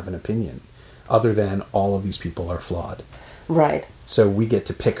not to have an opinion other than all of these people are flawed. Right. So we get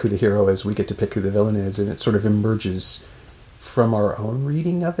to pick who the hero is, we get to pick who the villain is, and it sort of emerges from our own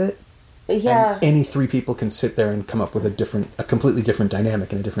reading of it. Yeah. And any three people can sit there and come up with a completely different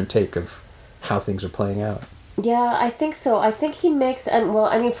dynamic and a different take of how things are playing out. Yeah, I think so. I think he makes,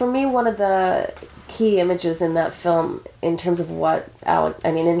 for me, one of the key images in that film, in terms of what Alec,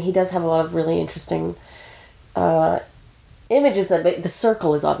 and he does have a lot of really interesting images. The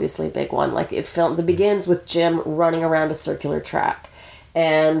circle is obviously a big one. Like it begins with Jim running around a circular track,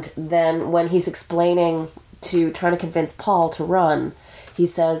 and then when he's trying to convince Paul to run, he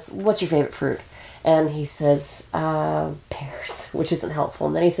says, "What's your favorite fruit?" And he says, pears, which isn't helpful.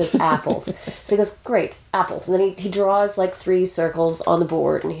 And then he says, apples. So he goes, great, apples. And then he draws like 3 circles on the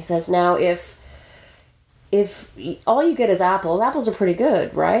board. And he says, now, if all you get is apples are pretty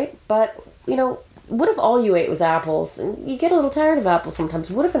good, right? But, what if all you ate was apples? And you get a little tired of apples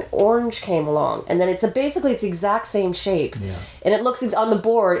sometimes. What if an orange came along? And then it's the exact same shape. Yeah. And it looks on the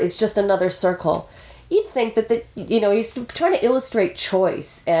board, it's just another circle. You'd think that he's trying to illustrate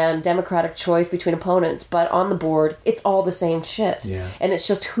choice and democratic choice between opponents, but on the board, it's all the same shit. Yeah. And it's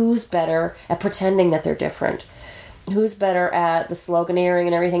just who's better at pretending that they're different. Who's better at the sloganeering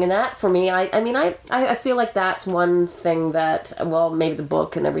and everything. And that, for me, I feel like that's one thing that, well, maybe the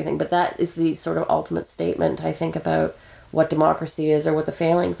book and everything, but that is the sort of ultimate statement, I think, about what democracy is or what the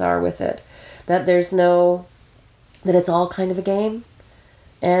failings are with it. That that it's all kind of a game.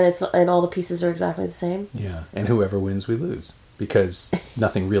 And all the pieces are exactly the same. Yeah, and whoever wins, we lose, because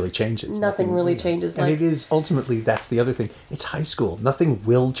nothing really changes. Nothing really changes. And it is ultimately, that's the other thing. It's high school. Nothing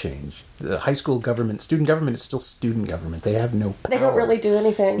will change. The high school student government is still student government. They have no power. They don't really do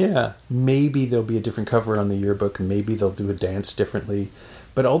anything. Yeah, maybe there'll be a different cover on the yearbook, and maybe they'll do a dance differently,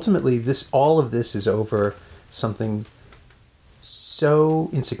 But ultimately, all of this is over something so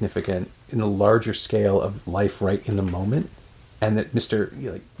insignificant in the larger scale of life right in the moment, and that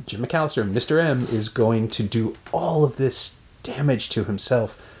Jim McAllister, Mr. M, is going to do all of this damage to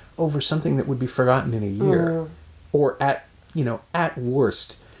himself over something that would be forgotten in a year, or at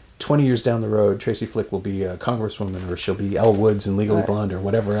worst, 20 years down the road, Tracy Flick will be a congresswoman, or she'll be Elle Woods in Legally Blonde, or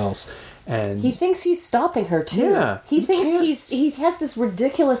whatever else. And he thinks he's stopping her too. Yeah, he thinks he has this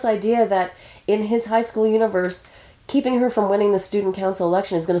ridiculous idea that in his high school universe, keeping her from winning the student council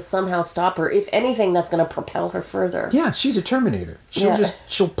election is going to somehow stop her. If anything, that's going to propel her further. Yeah, she's a Terminator.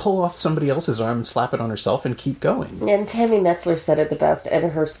 She'll pull off somebody else's arm and slap it on herself and keep going. And Tammy Metzler said it the best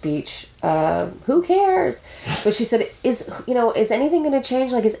in her speech. Who cares? But she said, is anything going to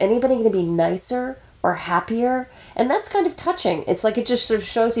change? Like, is anybody going to be nicer or happier? And that's kind of touching. It's like it just sort of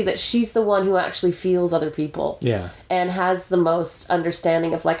shows you that she's the one who actually feels other people. Yeah. And has the most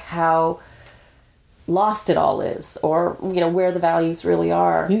understanding of like how lost it all is, or where the values really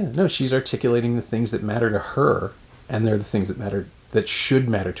are. Yeah, no, she's articulating the things that matter to her, and they're the things that should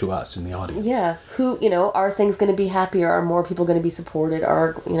matter to us in the audience. Yeah, are things going to be happier? Are more people going to be supported?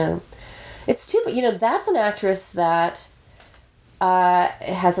 It's too, but that's an actress that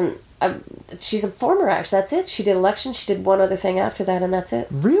hasn't. She's a former actress. That's it. She did Election. She did one other thing after that, and that's it.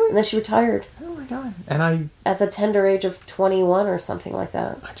 Really? And then she retired. Oh my god! And at the tender age of 21 or something like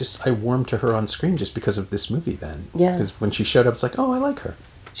that. I warmed to her on screen just because of this movie. Then, yeah, because when she showed up, it's like, oh, I like her.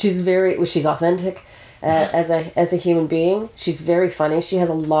 She's authentic as a human being. She's very funny. She has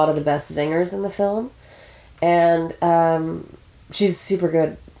a lot of the best zingers in the film, and she's super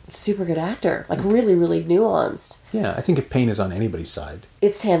good actor. Like really, really nuanced. Yeah, I think if pain is on anybody's side,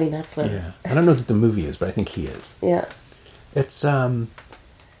 it's Tammy Metzler. Yeah, I don't know that the movie is, but I think he is. Yeah, it's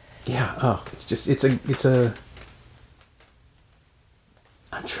yeah. Oh, it's a.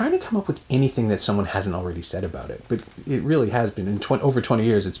 I'm trying to come up with anything that someone hasn't already said about it, but it really has been. In over 20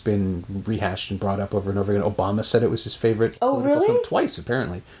 years, it's been rehashed and brought up over and over again. Obama said it was his favorite political film twice,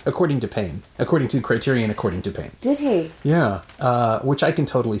 apparently, according to Payne. According to Criterion, according to Payne. Did he? Yeah, which I can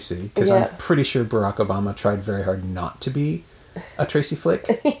totally see, because I'm pretty sure Barack Obama tried very hard not to be a Tracy Flick,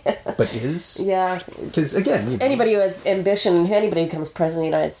 but is. Yeah. Because, again... anybody who has ambition, anybody who becomes president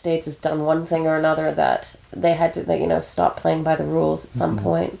of the United States has done one thing or another that they had to, stop playing by the rules at some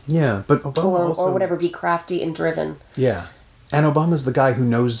point. Yeah, but Obama or whatever, be crafty and driven. Yeah. And Obama's the guy who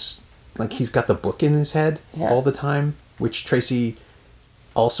knows, like, he's got the book in his head all the time, which Tracy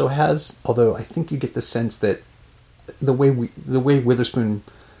also has, although I think you get the sense that the way Witherspoon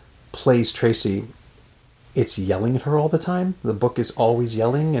plays Tracy... it's yelling at her all the time. The book is always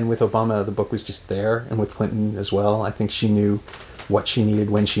yelling, and with Obama, the book was just there, and with Clinton as well. I think she knew what she needed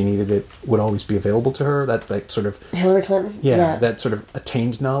when she needed it would always be available to her. That sort of... Hillary Clinton? Yeah, that sort of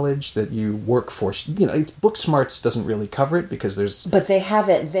attained knowledge that you work for. It's book smarts doesn't really cover it because there's... But they have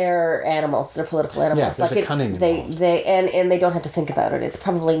it. They're animals. They're political animals. Yeah, there's a cunning involved. And they don't have to think about it. It's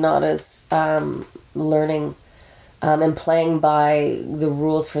probably not as learning... and playing by the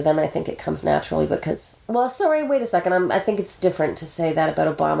rules for them, I think it comes naturally because... Well, sorry, wait a second. I think it's different to say that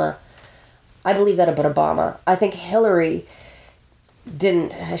about Obama. I believe that about Obama. I think Hillary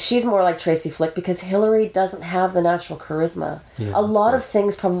didn't... She's more like Tracy Flick because Hillary doesn't have the natural charisma. Yeah, a lot of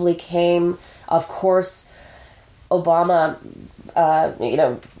things probably came... Of course, Obama,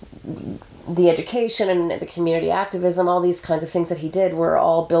 the education and the community activism, all these kinds of things that he did were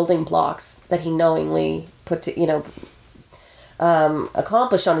all building blocks that he knowingly put to,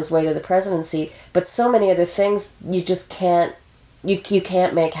 accomplished on his way to the presidency. But so many other things you just can't, you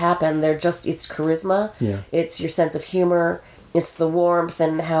can't make happen. They're just, it's charisma. Yeah. It's your sense of humor. It's the warmth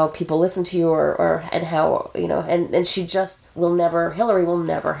and how people listen to you and how, and she just Hillary will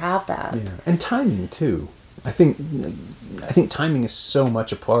never have that. Yeah. And timing too. I think timing is so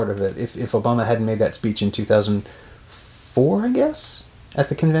much a part of it. If Obama hadn't made that speech in 2004, I guess, at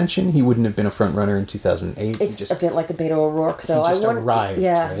the convention, he wouldn't have been a front runner in 2008. It's a bit like the Beto O'Rourke, though. He just arrived.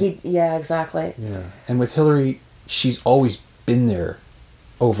 Yeah, right? Exactly. Yeah, and with Hillary, she's always been there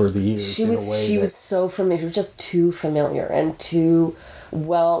over the years. She was so familiar. She was just too familiar and too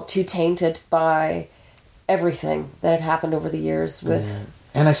tainted by everything that had happened over the years with. Yeah.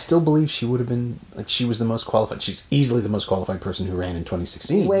 And I still believe she would have been, she was the most qualified. She's easily the most qualified person who ran in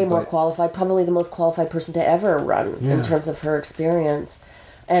 2016. Way more qualified. Probably the most qualified person to ever run in terms of her experience.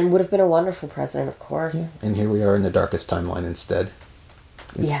 And would have been a wonderful president, of course. Yeah. And here we are in the darkest timeline instead.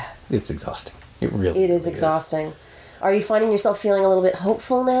 It's exhausting. It really is exhausting. Are you finding yourself feeling a little bit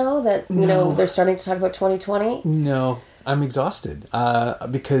hopeful now that, they're starting to talk about 2020? No. I'm exhausted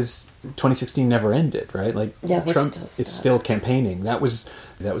because 2016 never ended, right? Like Trump is still campaigning. That was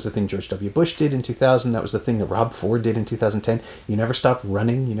the thing George W. Bush did in 2000. That was the thing that Rob Ford did in 2010. You never stop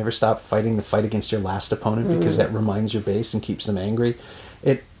running. You never stop fighting the fight against your last opponent because that reminds your base and keeps them angry.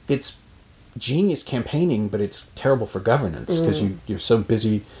 It's genius campaigning, but it's terrible for governance because you're so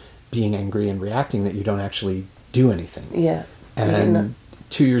busy being angry and reacting that you don't actually do anything. Yeah. And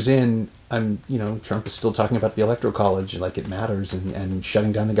 2 years in, Trump is still talking about the Electoral College like it matters and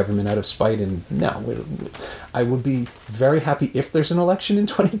shutting down the government out of spite. And no, I would be very happy if there's an election in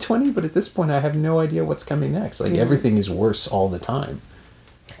 2020, but at this point I have no idea what's coming next. Like everything is worse all the time.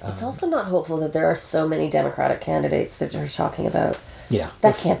 It's also not hopeful that there are so many Democratic candidates that they're talking about. Yeah.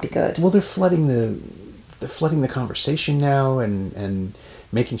 That can't be good. Well, they're flooding the conversation now and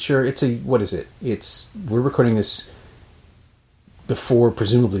making sure what is it? We're recording this before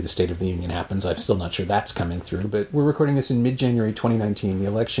presumably the State of the Union happens. I'm still not sure that's coming through, but we're recording this in mid-January 2019. The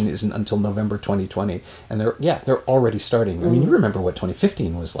election isn't until November 2020, and they're already starting. I mean, you remember what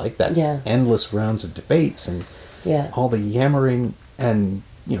 2015 was like, that endless rounds of debates and all the yammering, and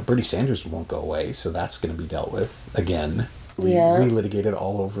Bernie Sanders won't go away, so that's going to be dealt with again. Relitigated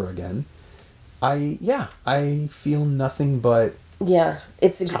all over again. I feel nothing but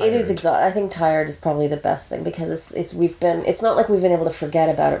it is exhausting. I think tired is probably the best thing because it's not like we've been able to forget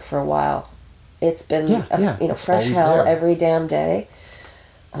about it for a while. It's been fresh hell there every damn day,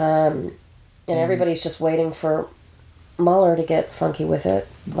 and everybody's just waiting for Mueller to get funky with it.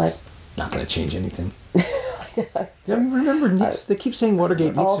 Like, not going to change anything. Remember, they keep saying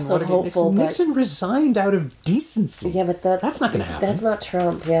Watergate, Nixon resigned out of decency. Yeah, but that's not going to happen. That's not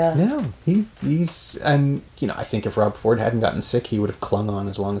Trump, yeah. No, he's, and, I think if Rob Ford hadn't gotten sick, he would have clung on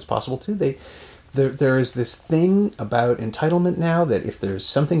as long as possible, too. There is this thing about entitlement now that if there's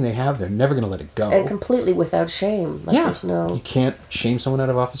something they have, they're never going to let it go. And completely without shame. Like, there's no... You can't shame someone out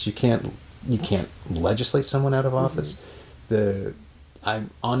of office. You can't legislate someone out of office. I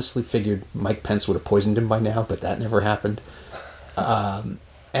honestly figured Mike Pence would have poisoned him by now, but that never happened.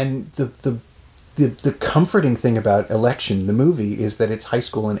 And the comforting thing about Election, the movie, is that it's high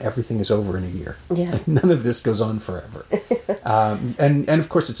school and everything is over in a year. Yeah. None of this goes on forever. And of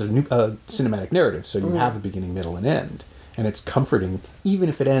course it's a new cinematic narrative, so you have a beginning, middle, and end. And it's comforting, even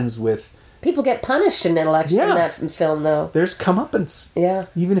if it ends with... People get punished in election in that film, though. There's comeuppance. Yeah.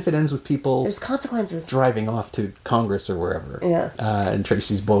 Even if it ends with people... There's consequences. Driving off to Congress or wherever. Yeah. And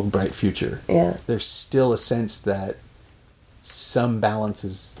Tracy's bold, bright future. Yeah. There's still a sense that some balance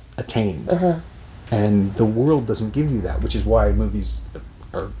is attained. And the world doesn't give you that, which is why movies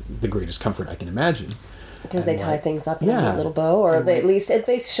are the greatest comfort I can imagine. Because they tie things up in a neat little bow, or they, at least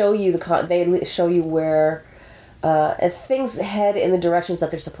they show you they show you where... things head in the directions that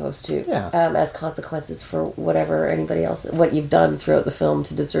they're supposed to, as consequences for what you've done throughout the film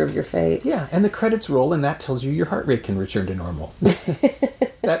to deserve your fate. Yeah, and the credits roll, and that tells you your heart rate can return to normal.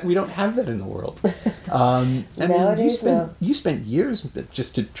 That we don't have that in the world. Nowadays, you spent years,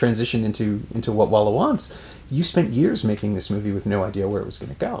 just to transition into what Walla wants. You spent years making this movie with no idea where it was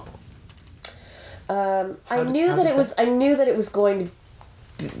going to go. I knew that it was going to.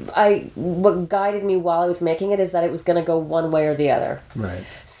 What guided me while I was making it is that it was going to go one way or the other. Right.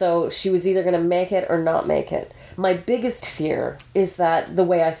 So she was either going to make it or not make it. My biggest fear is that the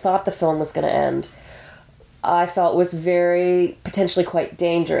way I thought the film was going to end, I felt was very potentially quite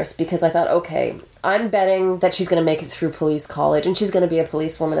dangerous, because I thought, okay, I'm betting that she's going to make it through police college and she's going to be a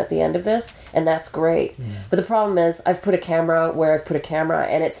policewoman at the end of this, and that's great. But the problem is I've put a camera where I've put a camera,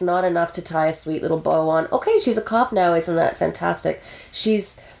 and it's not enough to tie a sweet little bow on, okay, she's a cop now, isn't that fantastic?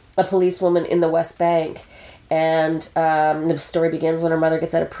 She's a policewoman in the West Bank, and the story begins when her mother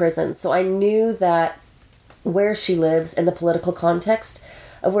gets out of prison. So I knew that where she lives and the political context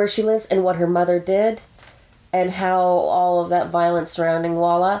of where she lives and what her mother did and how all of that violence surrounding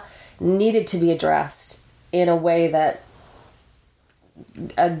Walla needed to be addressed in a way that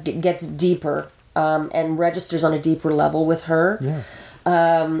gets deeper and registers on a deeper level with her. Yeah.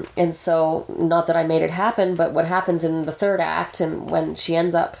 And so, not that I made it happen, but what happens in the third act and when she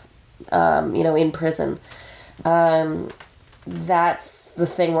ends up, in prison, that's the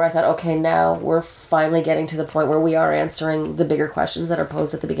thing where I thought, okay, now we're finally getting to the point where we are answering the bigger questions that are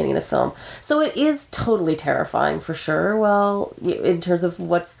posed at the beginning of the film. So it is totally terrifying, for sure. Well, in terms of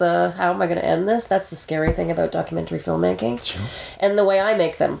how am I going to end this? That's the scary thing about documentary filmmaking. Sure. And the way I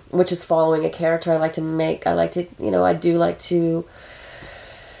make them, which is following a character. I do like to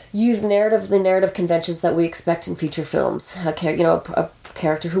use the narrative conventions that we expect in feature films. A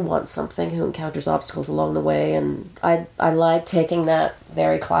character who wants something, who encounters obstacles along the way, and I like taking that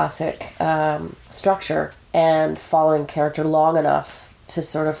very classic structure and following character long enough to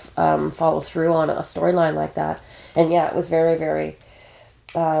sort of follow through on a storyline like that. And yeah, it was very, very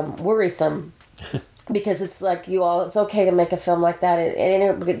worrisome because it's like it's okay to make a film like that.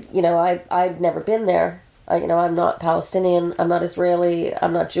 I've never been there. I'm not Palestinian, I'm not Israeli,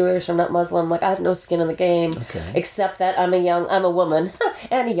 I'm not Jewish, I'm not Muslim. Like, I have no skin in the game, except that I'm a woman,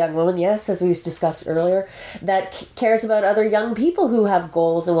 and a young woman, yes, as we discussed earlier, that cares about other young people who have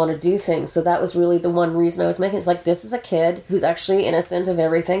goals and want to do things. So that was really the one reason I was making it. It's like, this is a kid who's actually innocent of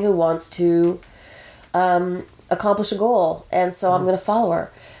everything, who wants to accomplish a goal, and so I'm going to follow her.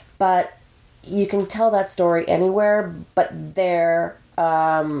 But you can tell that story anywhere, but there,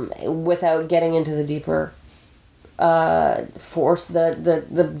 without getting into the deeper force,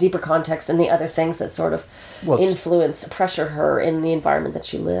 the deeper context and the other things that sort of pressure her in the environment that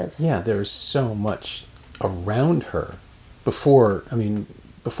she lives. Yeah, there's so much around her before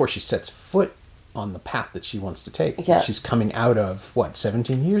she sets foot on the path that she wants to take. Yeah. She's coming out of,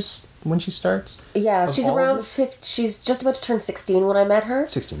 17 years when she starts? Yeah, she's around 50. She's just about to turn 16 when I met her.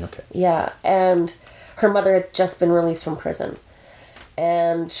 16, okay. Yeah, and her mother had just been released from prison.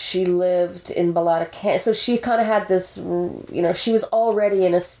 And she lived in Balata Camp. So she kind of had this, she was already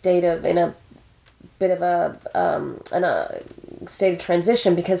in a state of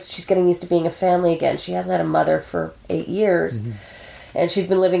transition because she's getting used to being a family again. She hasn't had a mother for 8 years. Mm-hmm. And she's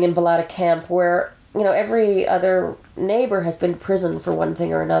been living in Balata Camp where, every other neighbor has been to prison for one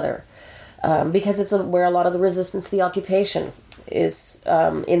thing or another. Because it's where a lot of the resistance to the occupation is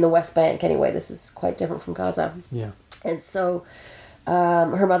in the West Bank anyway. This is quite different from Gaza. Yeah. And so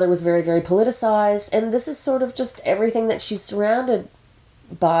her mother was very, very politicized, and this is sort of just everything that she's surrounded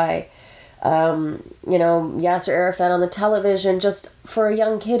by. Yasser Arafat on the television, just for a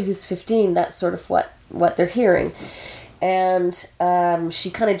young kid who's 15, that's sort of what they're hearing. And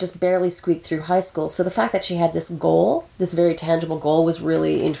she kind of just barely squeaked through high school. So the fact that she had this goal, this very tangible goal, was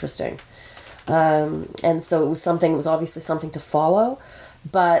really interesting. And so it was obviously something to follow.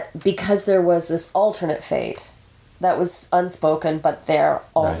 But because there was this alternate fate that was unspoken, but there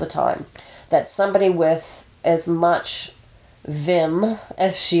all the time, that somebody with as much vim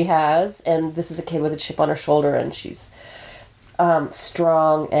as she has, and this is a kid with a chip on her shoulder, and she's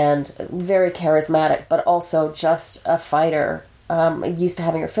strong and very charismatic, but also just a fighter, used to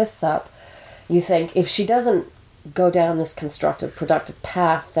having her fists up. You think, if she doesn't go down this constructive, productive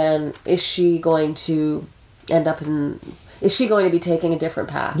path, then is she going to be taking a different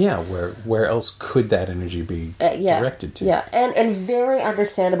path? Yeah, where else could that energy be directed to? Yeah, and very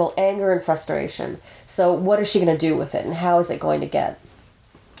understandable anger and frustration. So what is she going to do with it, and how is it going to get,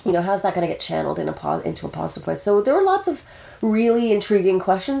 how's that going to get channeled into a positive way? So there were lots of really intriguing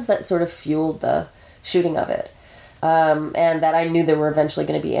questions that sort of fueled the shooting of it. And that I knew there were eventually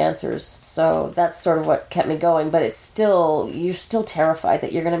going to be answers. So that's sort of what kept me going. But you're still terrified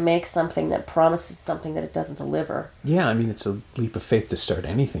that you're going to make something that promises something that it doesn't deliver. Yeah, it's a leap of faith to start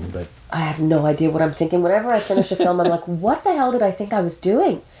anything, but I have no idea what I'm thinking. Whenever I finish a film, I'm like, what the hell did I think I was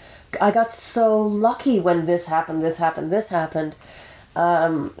doing? I got so lucky when this happened. That's a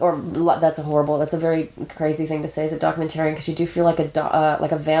very crazy thing to say as a documentarian, because you do feel like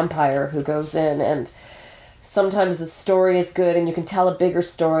a vampire who goes in, and sometimes the story is good and you can tell a bigger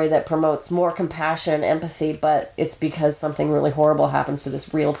story that promotes more compassion, empathy, but it's because something really horrible happens to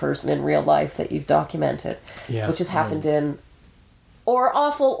this real person in real life that you've documented, which has happened in, or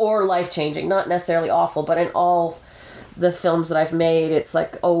awful or life-changing, not necessarily awful, but in all the films that I've made, it's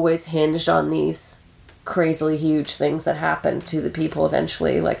like always hinged on these crazily huge things that happen to the people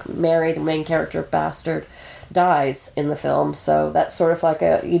eventually. Like Mary, the main character of Bastard, dies in the film, so that's sort of like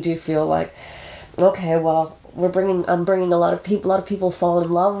you do feel like, okay, well, I'm bringing a lot of people fall in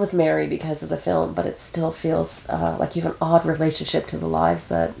love with Mary because of the film, but it still feels like you have an odd relationship to the lives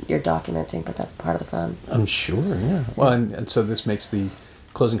that you're documenting, but that's part of the fun. I'm sure, yeah. Well, and so this makes the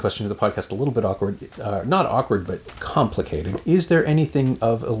closing question of the podcast a little bit awkward. Not awkward, but complicated. Is there anything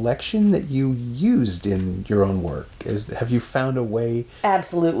of election that you used in your own work? Have you found a way?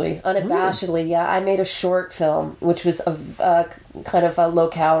 Absolutely. Unabashedly, really? Yeah. I made a short film, which was a kind of a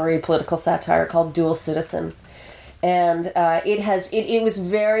low-calorie political satire called Dual Citizen. And it was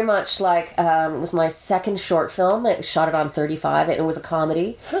very much like, it was my second short film. I shot it on 35, and it was a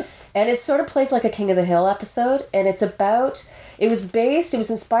comedy. Huh. And it sort of plays like a King of the Hill episode, and it was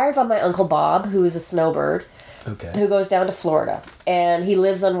inspired by my Uncle Bob, who is a snowbird, who goes down to Florida. And he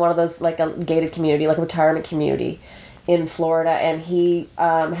lives on one of those, like a gated community, like a retirement community in Florida, and he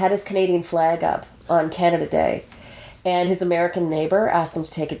had his Canadian flag up on Canada Day. And his American neighbor asked him to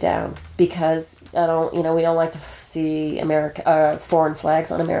take it down because we don't like to see foreign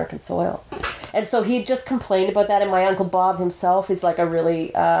flags on American soil. And so he just complained about that, and my Uncle Bob himself is like a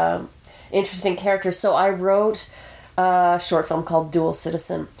really interesting character. So I wrote a short film called Dual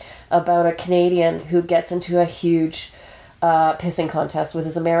Citizen about a Canadian who gets into a huge pissing contest with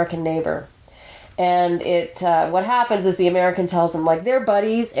his American neighbor. And what happens is the American tells him, like, they're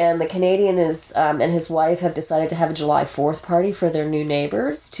buddies, and the Canadian is and his wife have decided to have a July 4th party for their new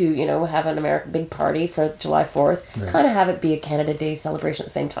neighbors to, have an American big party for July 4th. Right. Kind of have it be a Canada Day celebration at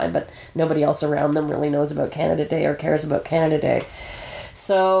the same time, but nobody else around them really knows about Canada Day or cares about Canada Day.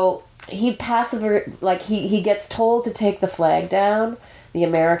 So he he gets told to take the flag down. The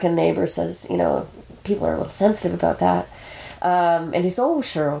American neighbor says, people are a little sensitive about that. And he says, oh,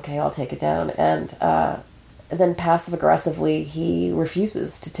 sure, okay, I'll take it down. And then passive-aggressively, he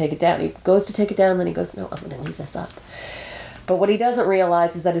refuses to take it down. He goes to take it down, then he goes, no, I'm going to leave this up. But what he doesn't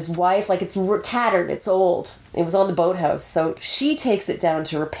realize is that his wife, it's tattered, it's old. It was on the boathouse. So she takes it down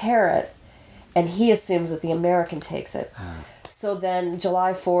to repair it, and he assumes that the American takes it. So then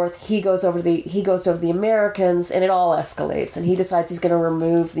July 4th, he goes over to the Americans, and it all escalates. And he decides he's going to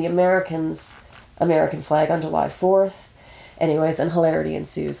remove the American flag on July 4th. Anyways, and hilarity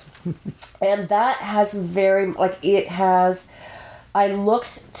ensues. And that has I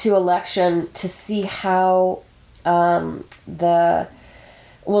looked to Election to see how the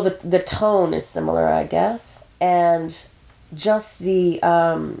tone is similar, I guess, and just the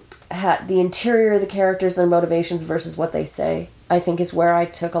interior of the characters, their motivations versus what they say, I think is where I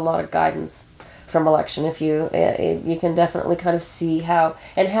took a lot of guidance from Election. If you can definitely kind of see how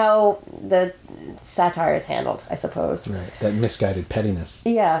the satire is handled, I suppose. Right, that misguided pettiness.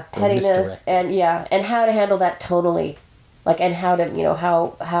 Yeah, pettiness, and how to handle that tonally, and how to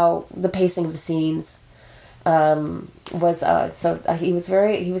how the pacing of the scenes was. So he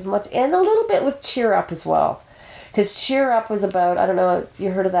was much, and a little bit with Cheer Up as well, because Cheer Up was about, I don't know if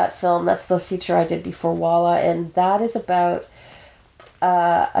you heard of that film. That's the feature I did before Walla, and that is about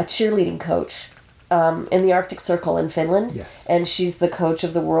a cheerleading coach. In the Arctic Circle in Finland. Yes. And she's the coach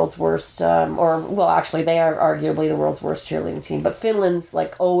of the world's worst, actually, they are arguably the world's worst cheerleading team, but Finland's,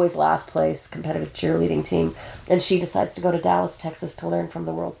 always last place competitive cheerleading team, and she decides to go to Dallas, Texas to learn from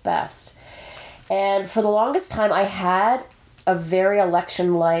the world's best. And for the longest time, I had a very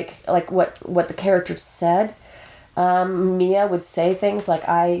Election, what the character said. Mia would say things like,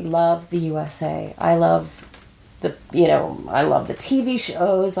 I love the USA, I love I love the TV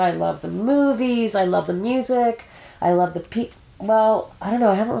shows, I love the movies, I love the music, I love the people. Well, I don't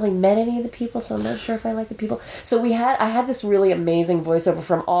know, I haven't really met any of the people, so I'm not sure if I like the people. So I had this really amazing voiceover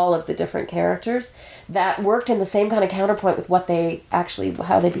from all of the different characters that worked in the same kind of counterpoint with how they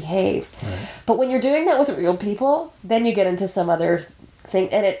behaved. Right. But when you're doing that with real people, then you get into some other thing,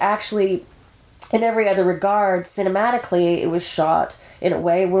 and it actually, in every other regard, cinematically, it was shot in a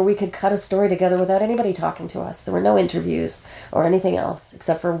way where we could cut a story together without anybody talking to us. There were no interviews or anything else,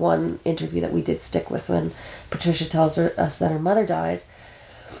 except for one interview that we did stick with when Patricia tells us that her mother dies.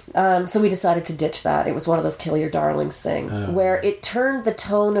 So we decided to ditch that. It was one of those kill your darlings thing, where it turned the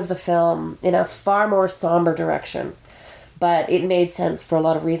tone of the film in a far more somber direction. But it made sense for a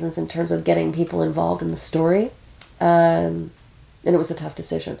lot of reasons in terms of getting people involved in the story. And it was a tough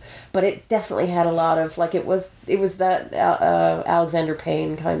decision, but it definitely had a lot of it was that Alexander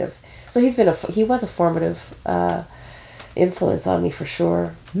Payne kind of. So he was a formative influence on me for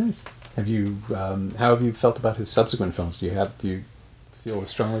sure. Nice. Have you how have you felt about his subsequent films? Do you feel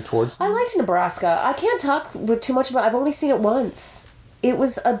strongly towards them? I liked Nebraska. I can't talk with too much about. I've only seen it once. It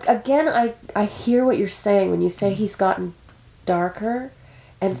was again. I hear what you're saying when you say he's gotten darker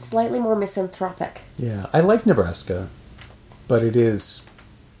and slightly more misanthropic. Yeah, I like Nebraska. But it is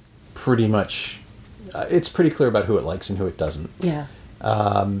pretty much, it's pretty clear about who it likes and who it doesn't. Yeah.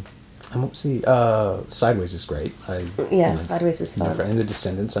 And what was Sideways is great. Sideways is fun. And The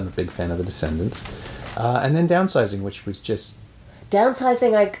Descendants, I'm a big fan of The Descendants. And then Downsizing, which was just...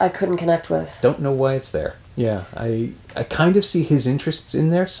 Downsizing I couldn't connect with. Don't know why it's there. Yeah, I kind of see his interests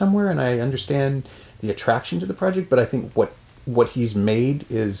in there somewhere, and I understand the attraction to the project, but I think what he's made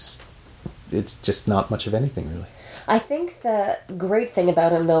it's just not much of anything, really. I think the great thing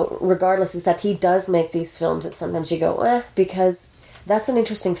about him, though, regardless, is that he does make these films that sometimes you go, because that's an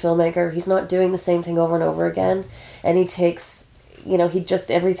interesting filmmaker. He's not doing the same thing over and over again. And he takes,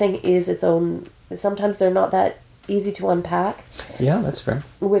 everything is its own. Sometimes they're not that easy to unpack. Yeah, that's fair.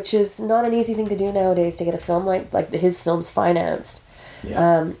 Which is not an easy thing to do nowadays, to get a film like his film's financed.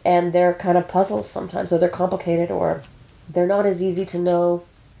 Yeah. And they're kind of puzzles sometimes, or they're complicated, or they're not as easy to know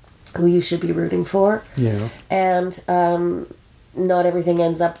who you should be rooting for. Yeah. And not everything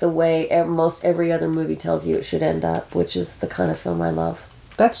ends up the way most every other movie tells you it should end up, which is the kind of film I love.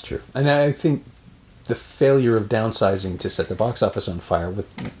 That's true. And I think the failure of downsizing to set the box office on fire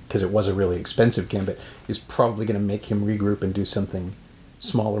because it was a really expensive Gambit is probably going to make him regroup and do something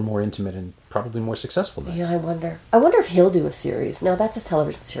smaller, more intimate, and probably more successful next. Yeah, I wonder. I wonder if he'll do a series. No, that's a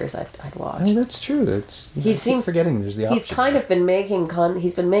television series I'd watch. Oh, that's true. He seems forgetting there's the option. He's kind of been making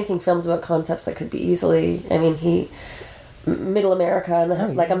he's been making films about concepts that could be easily. I mean, Middle America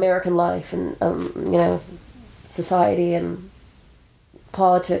and like American life and society and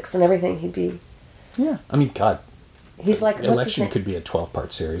politics and everything. He'd be. Yeah, I mean, God. He's like Election could be a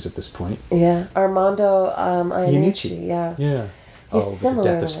 12-part series at this point. Yeah, Armando Iannucci. Yeah. Yeah. He's similar. The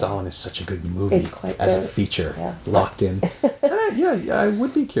Death of Stalin is such a good movie. It's quite as good. A feature, locked in. And I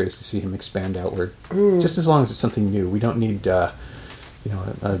would be curious to see him expand outward. Just as long as it's something new. We don't need, a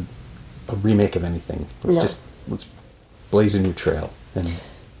remake of anything. Let's blaze a new trail and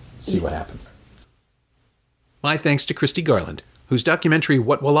see what happens. My thanks to Christy Garland, whose documentary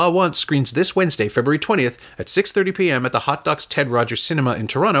What Wallah Wants screens this Wednesday, February 20th at 6:30 p.m. at the Hot Docs Ted Rogers Cinema in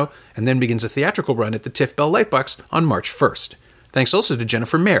Toronto, and then begins a theatrical run at the TIFF Bell Lightbox on March 1st. Thanks also to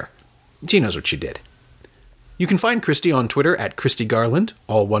Jennifer Mayer. She knows what she did. You can find Christy on Twitter at Christy Garland,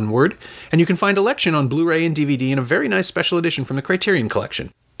 all one word, and you can find Election on Blu-ray and DVD in a very nice special edition from the Criterion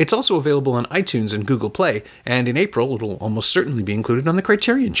Collection. It's also available on iTunes and Google Play, and in April it'll almost certainly be included on the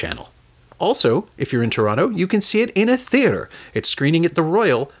Criterion channel. Also, if you're in Toronto, you can see it in a theater. It's screening at the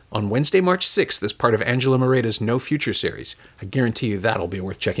Royal on Wednesday, March 6th as part of Angela Moreda's No Future series. I guarantee you that'll be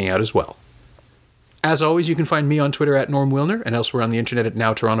worth checking out as well. As always, you can find me on Twitter at Norm Wilner and elsewhere on the internet at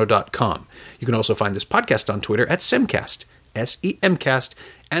nowtoronto.com. You can also find this podcast on Twitter at Semcast, S-E-M-Cast,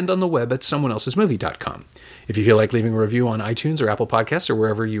 and on the web at someoneelsesmovie.com. If you feel like leaving a review on iTunes or Apple Podcasts or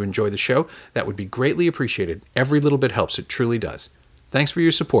wherever you enjoy the show, that would be greatly appreciated. Every little bit helps, it truly does. Thanks for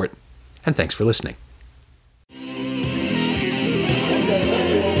your support, and thanks for listening.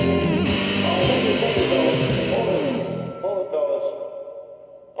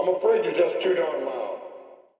 I'm afraid you're just too darn loud.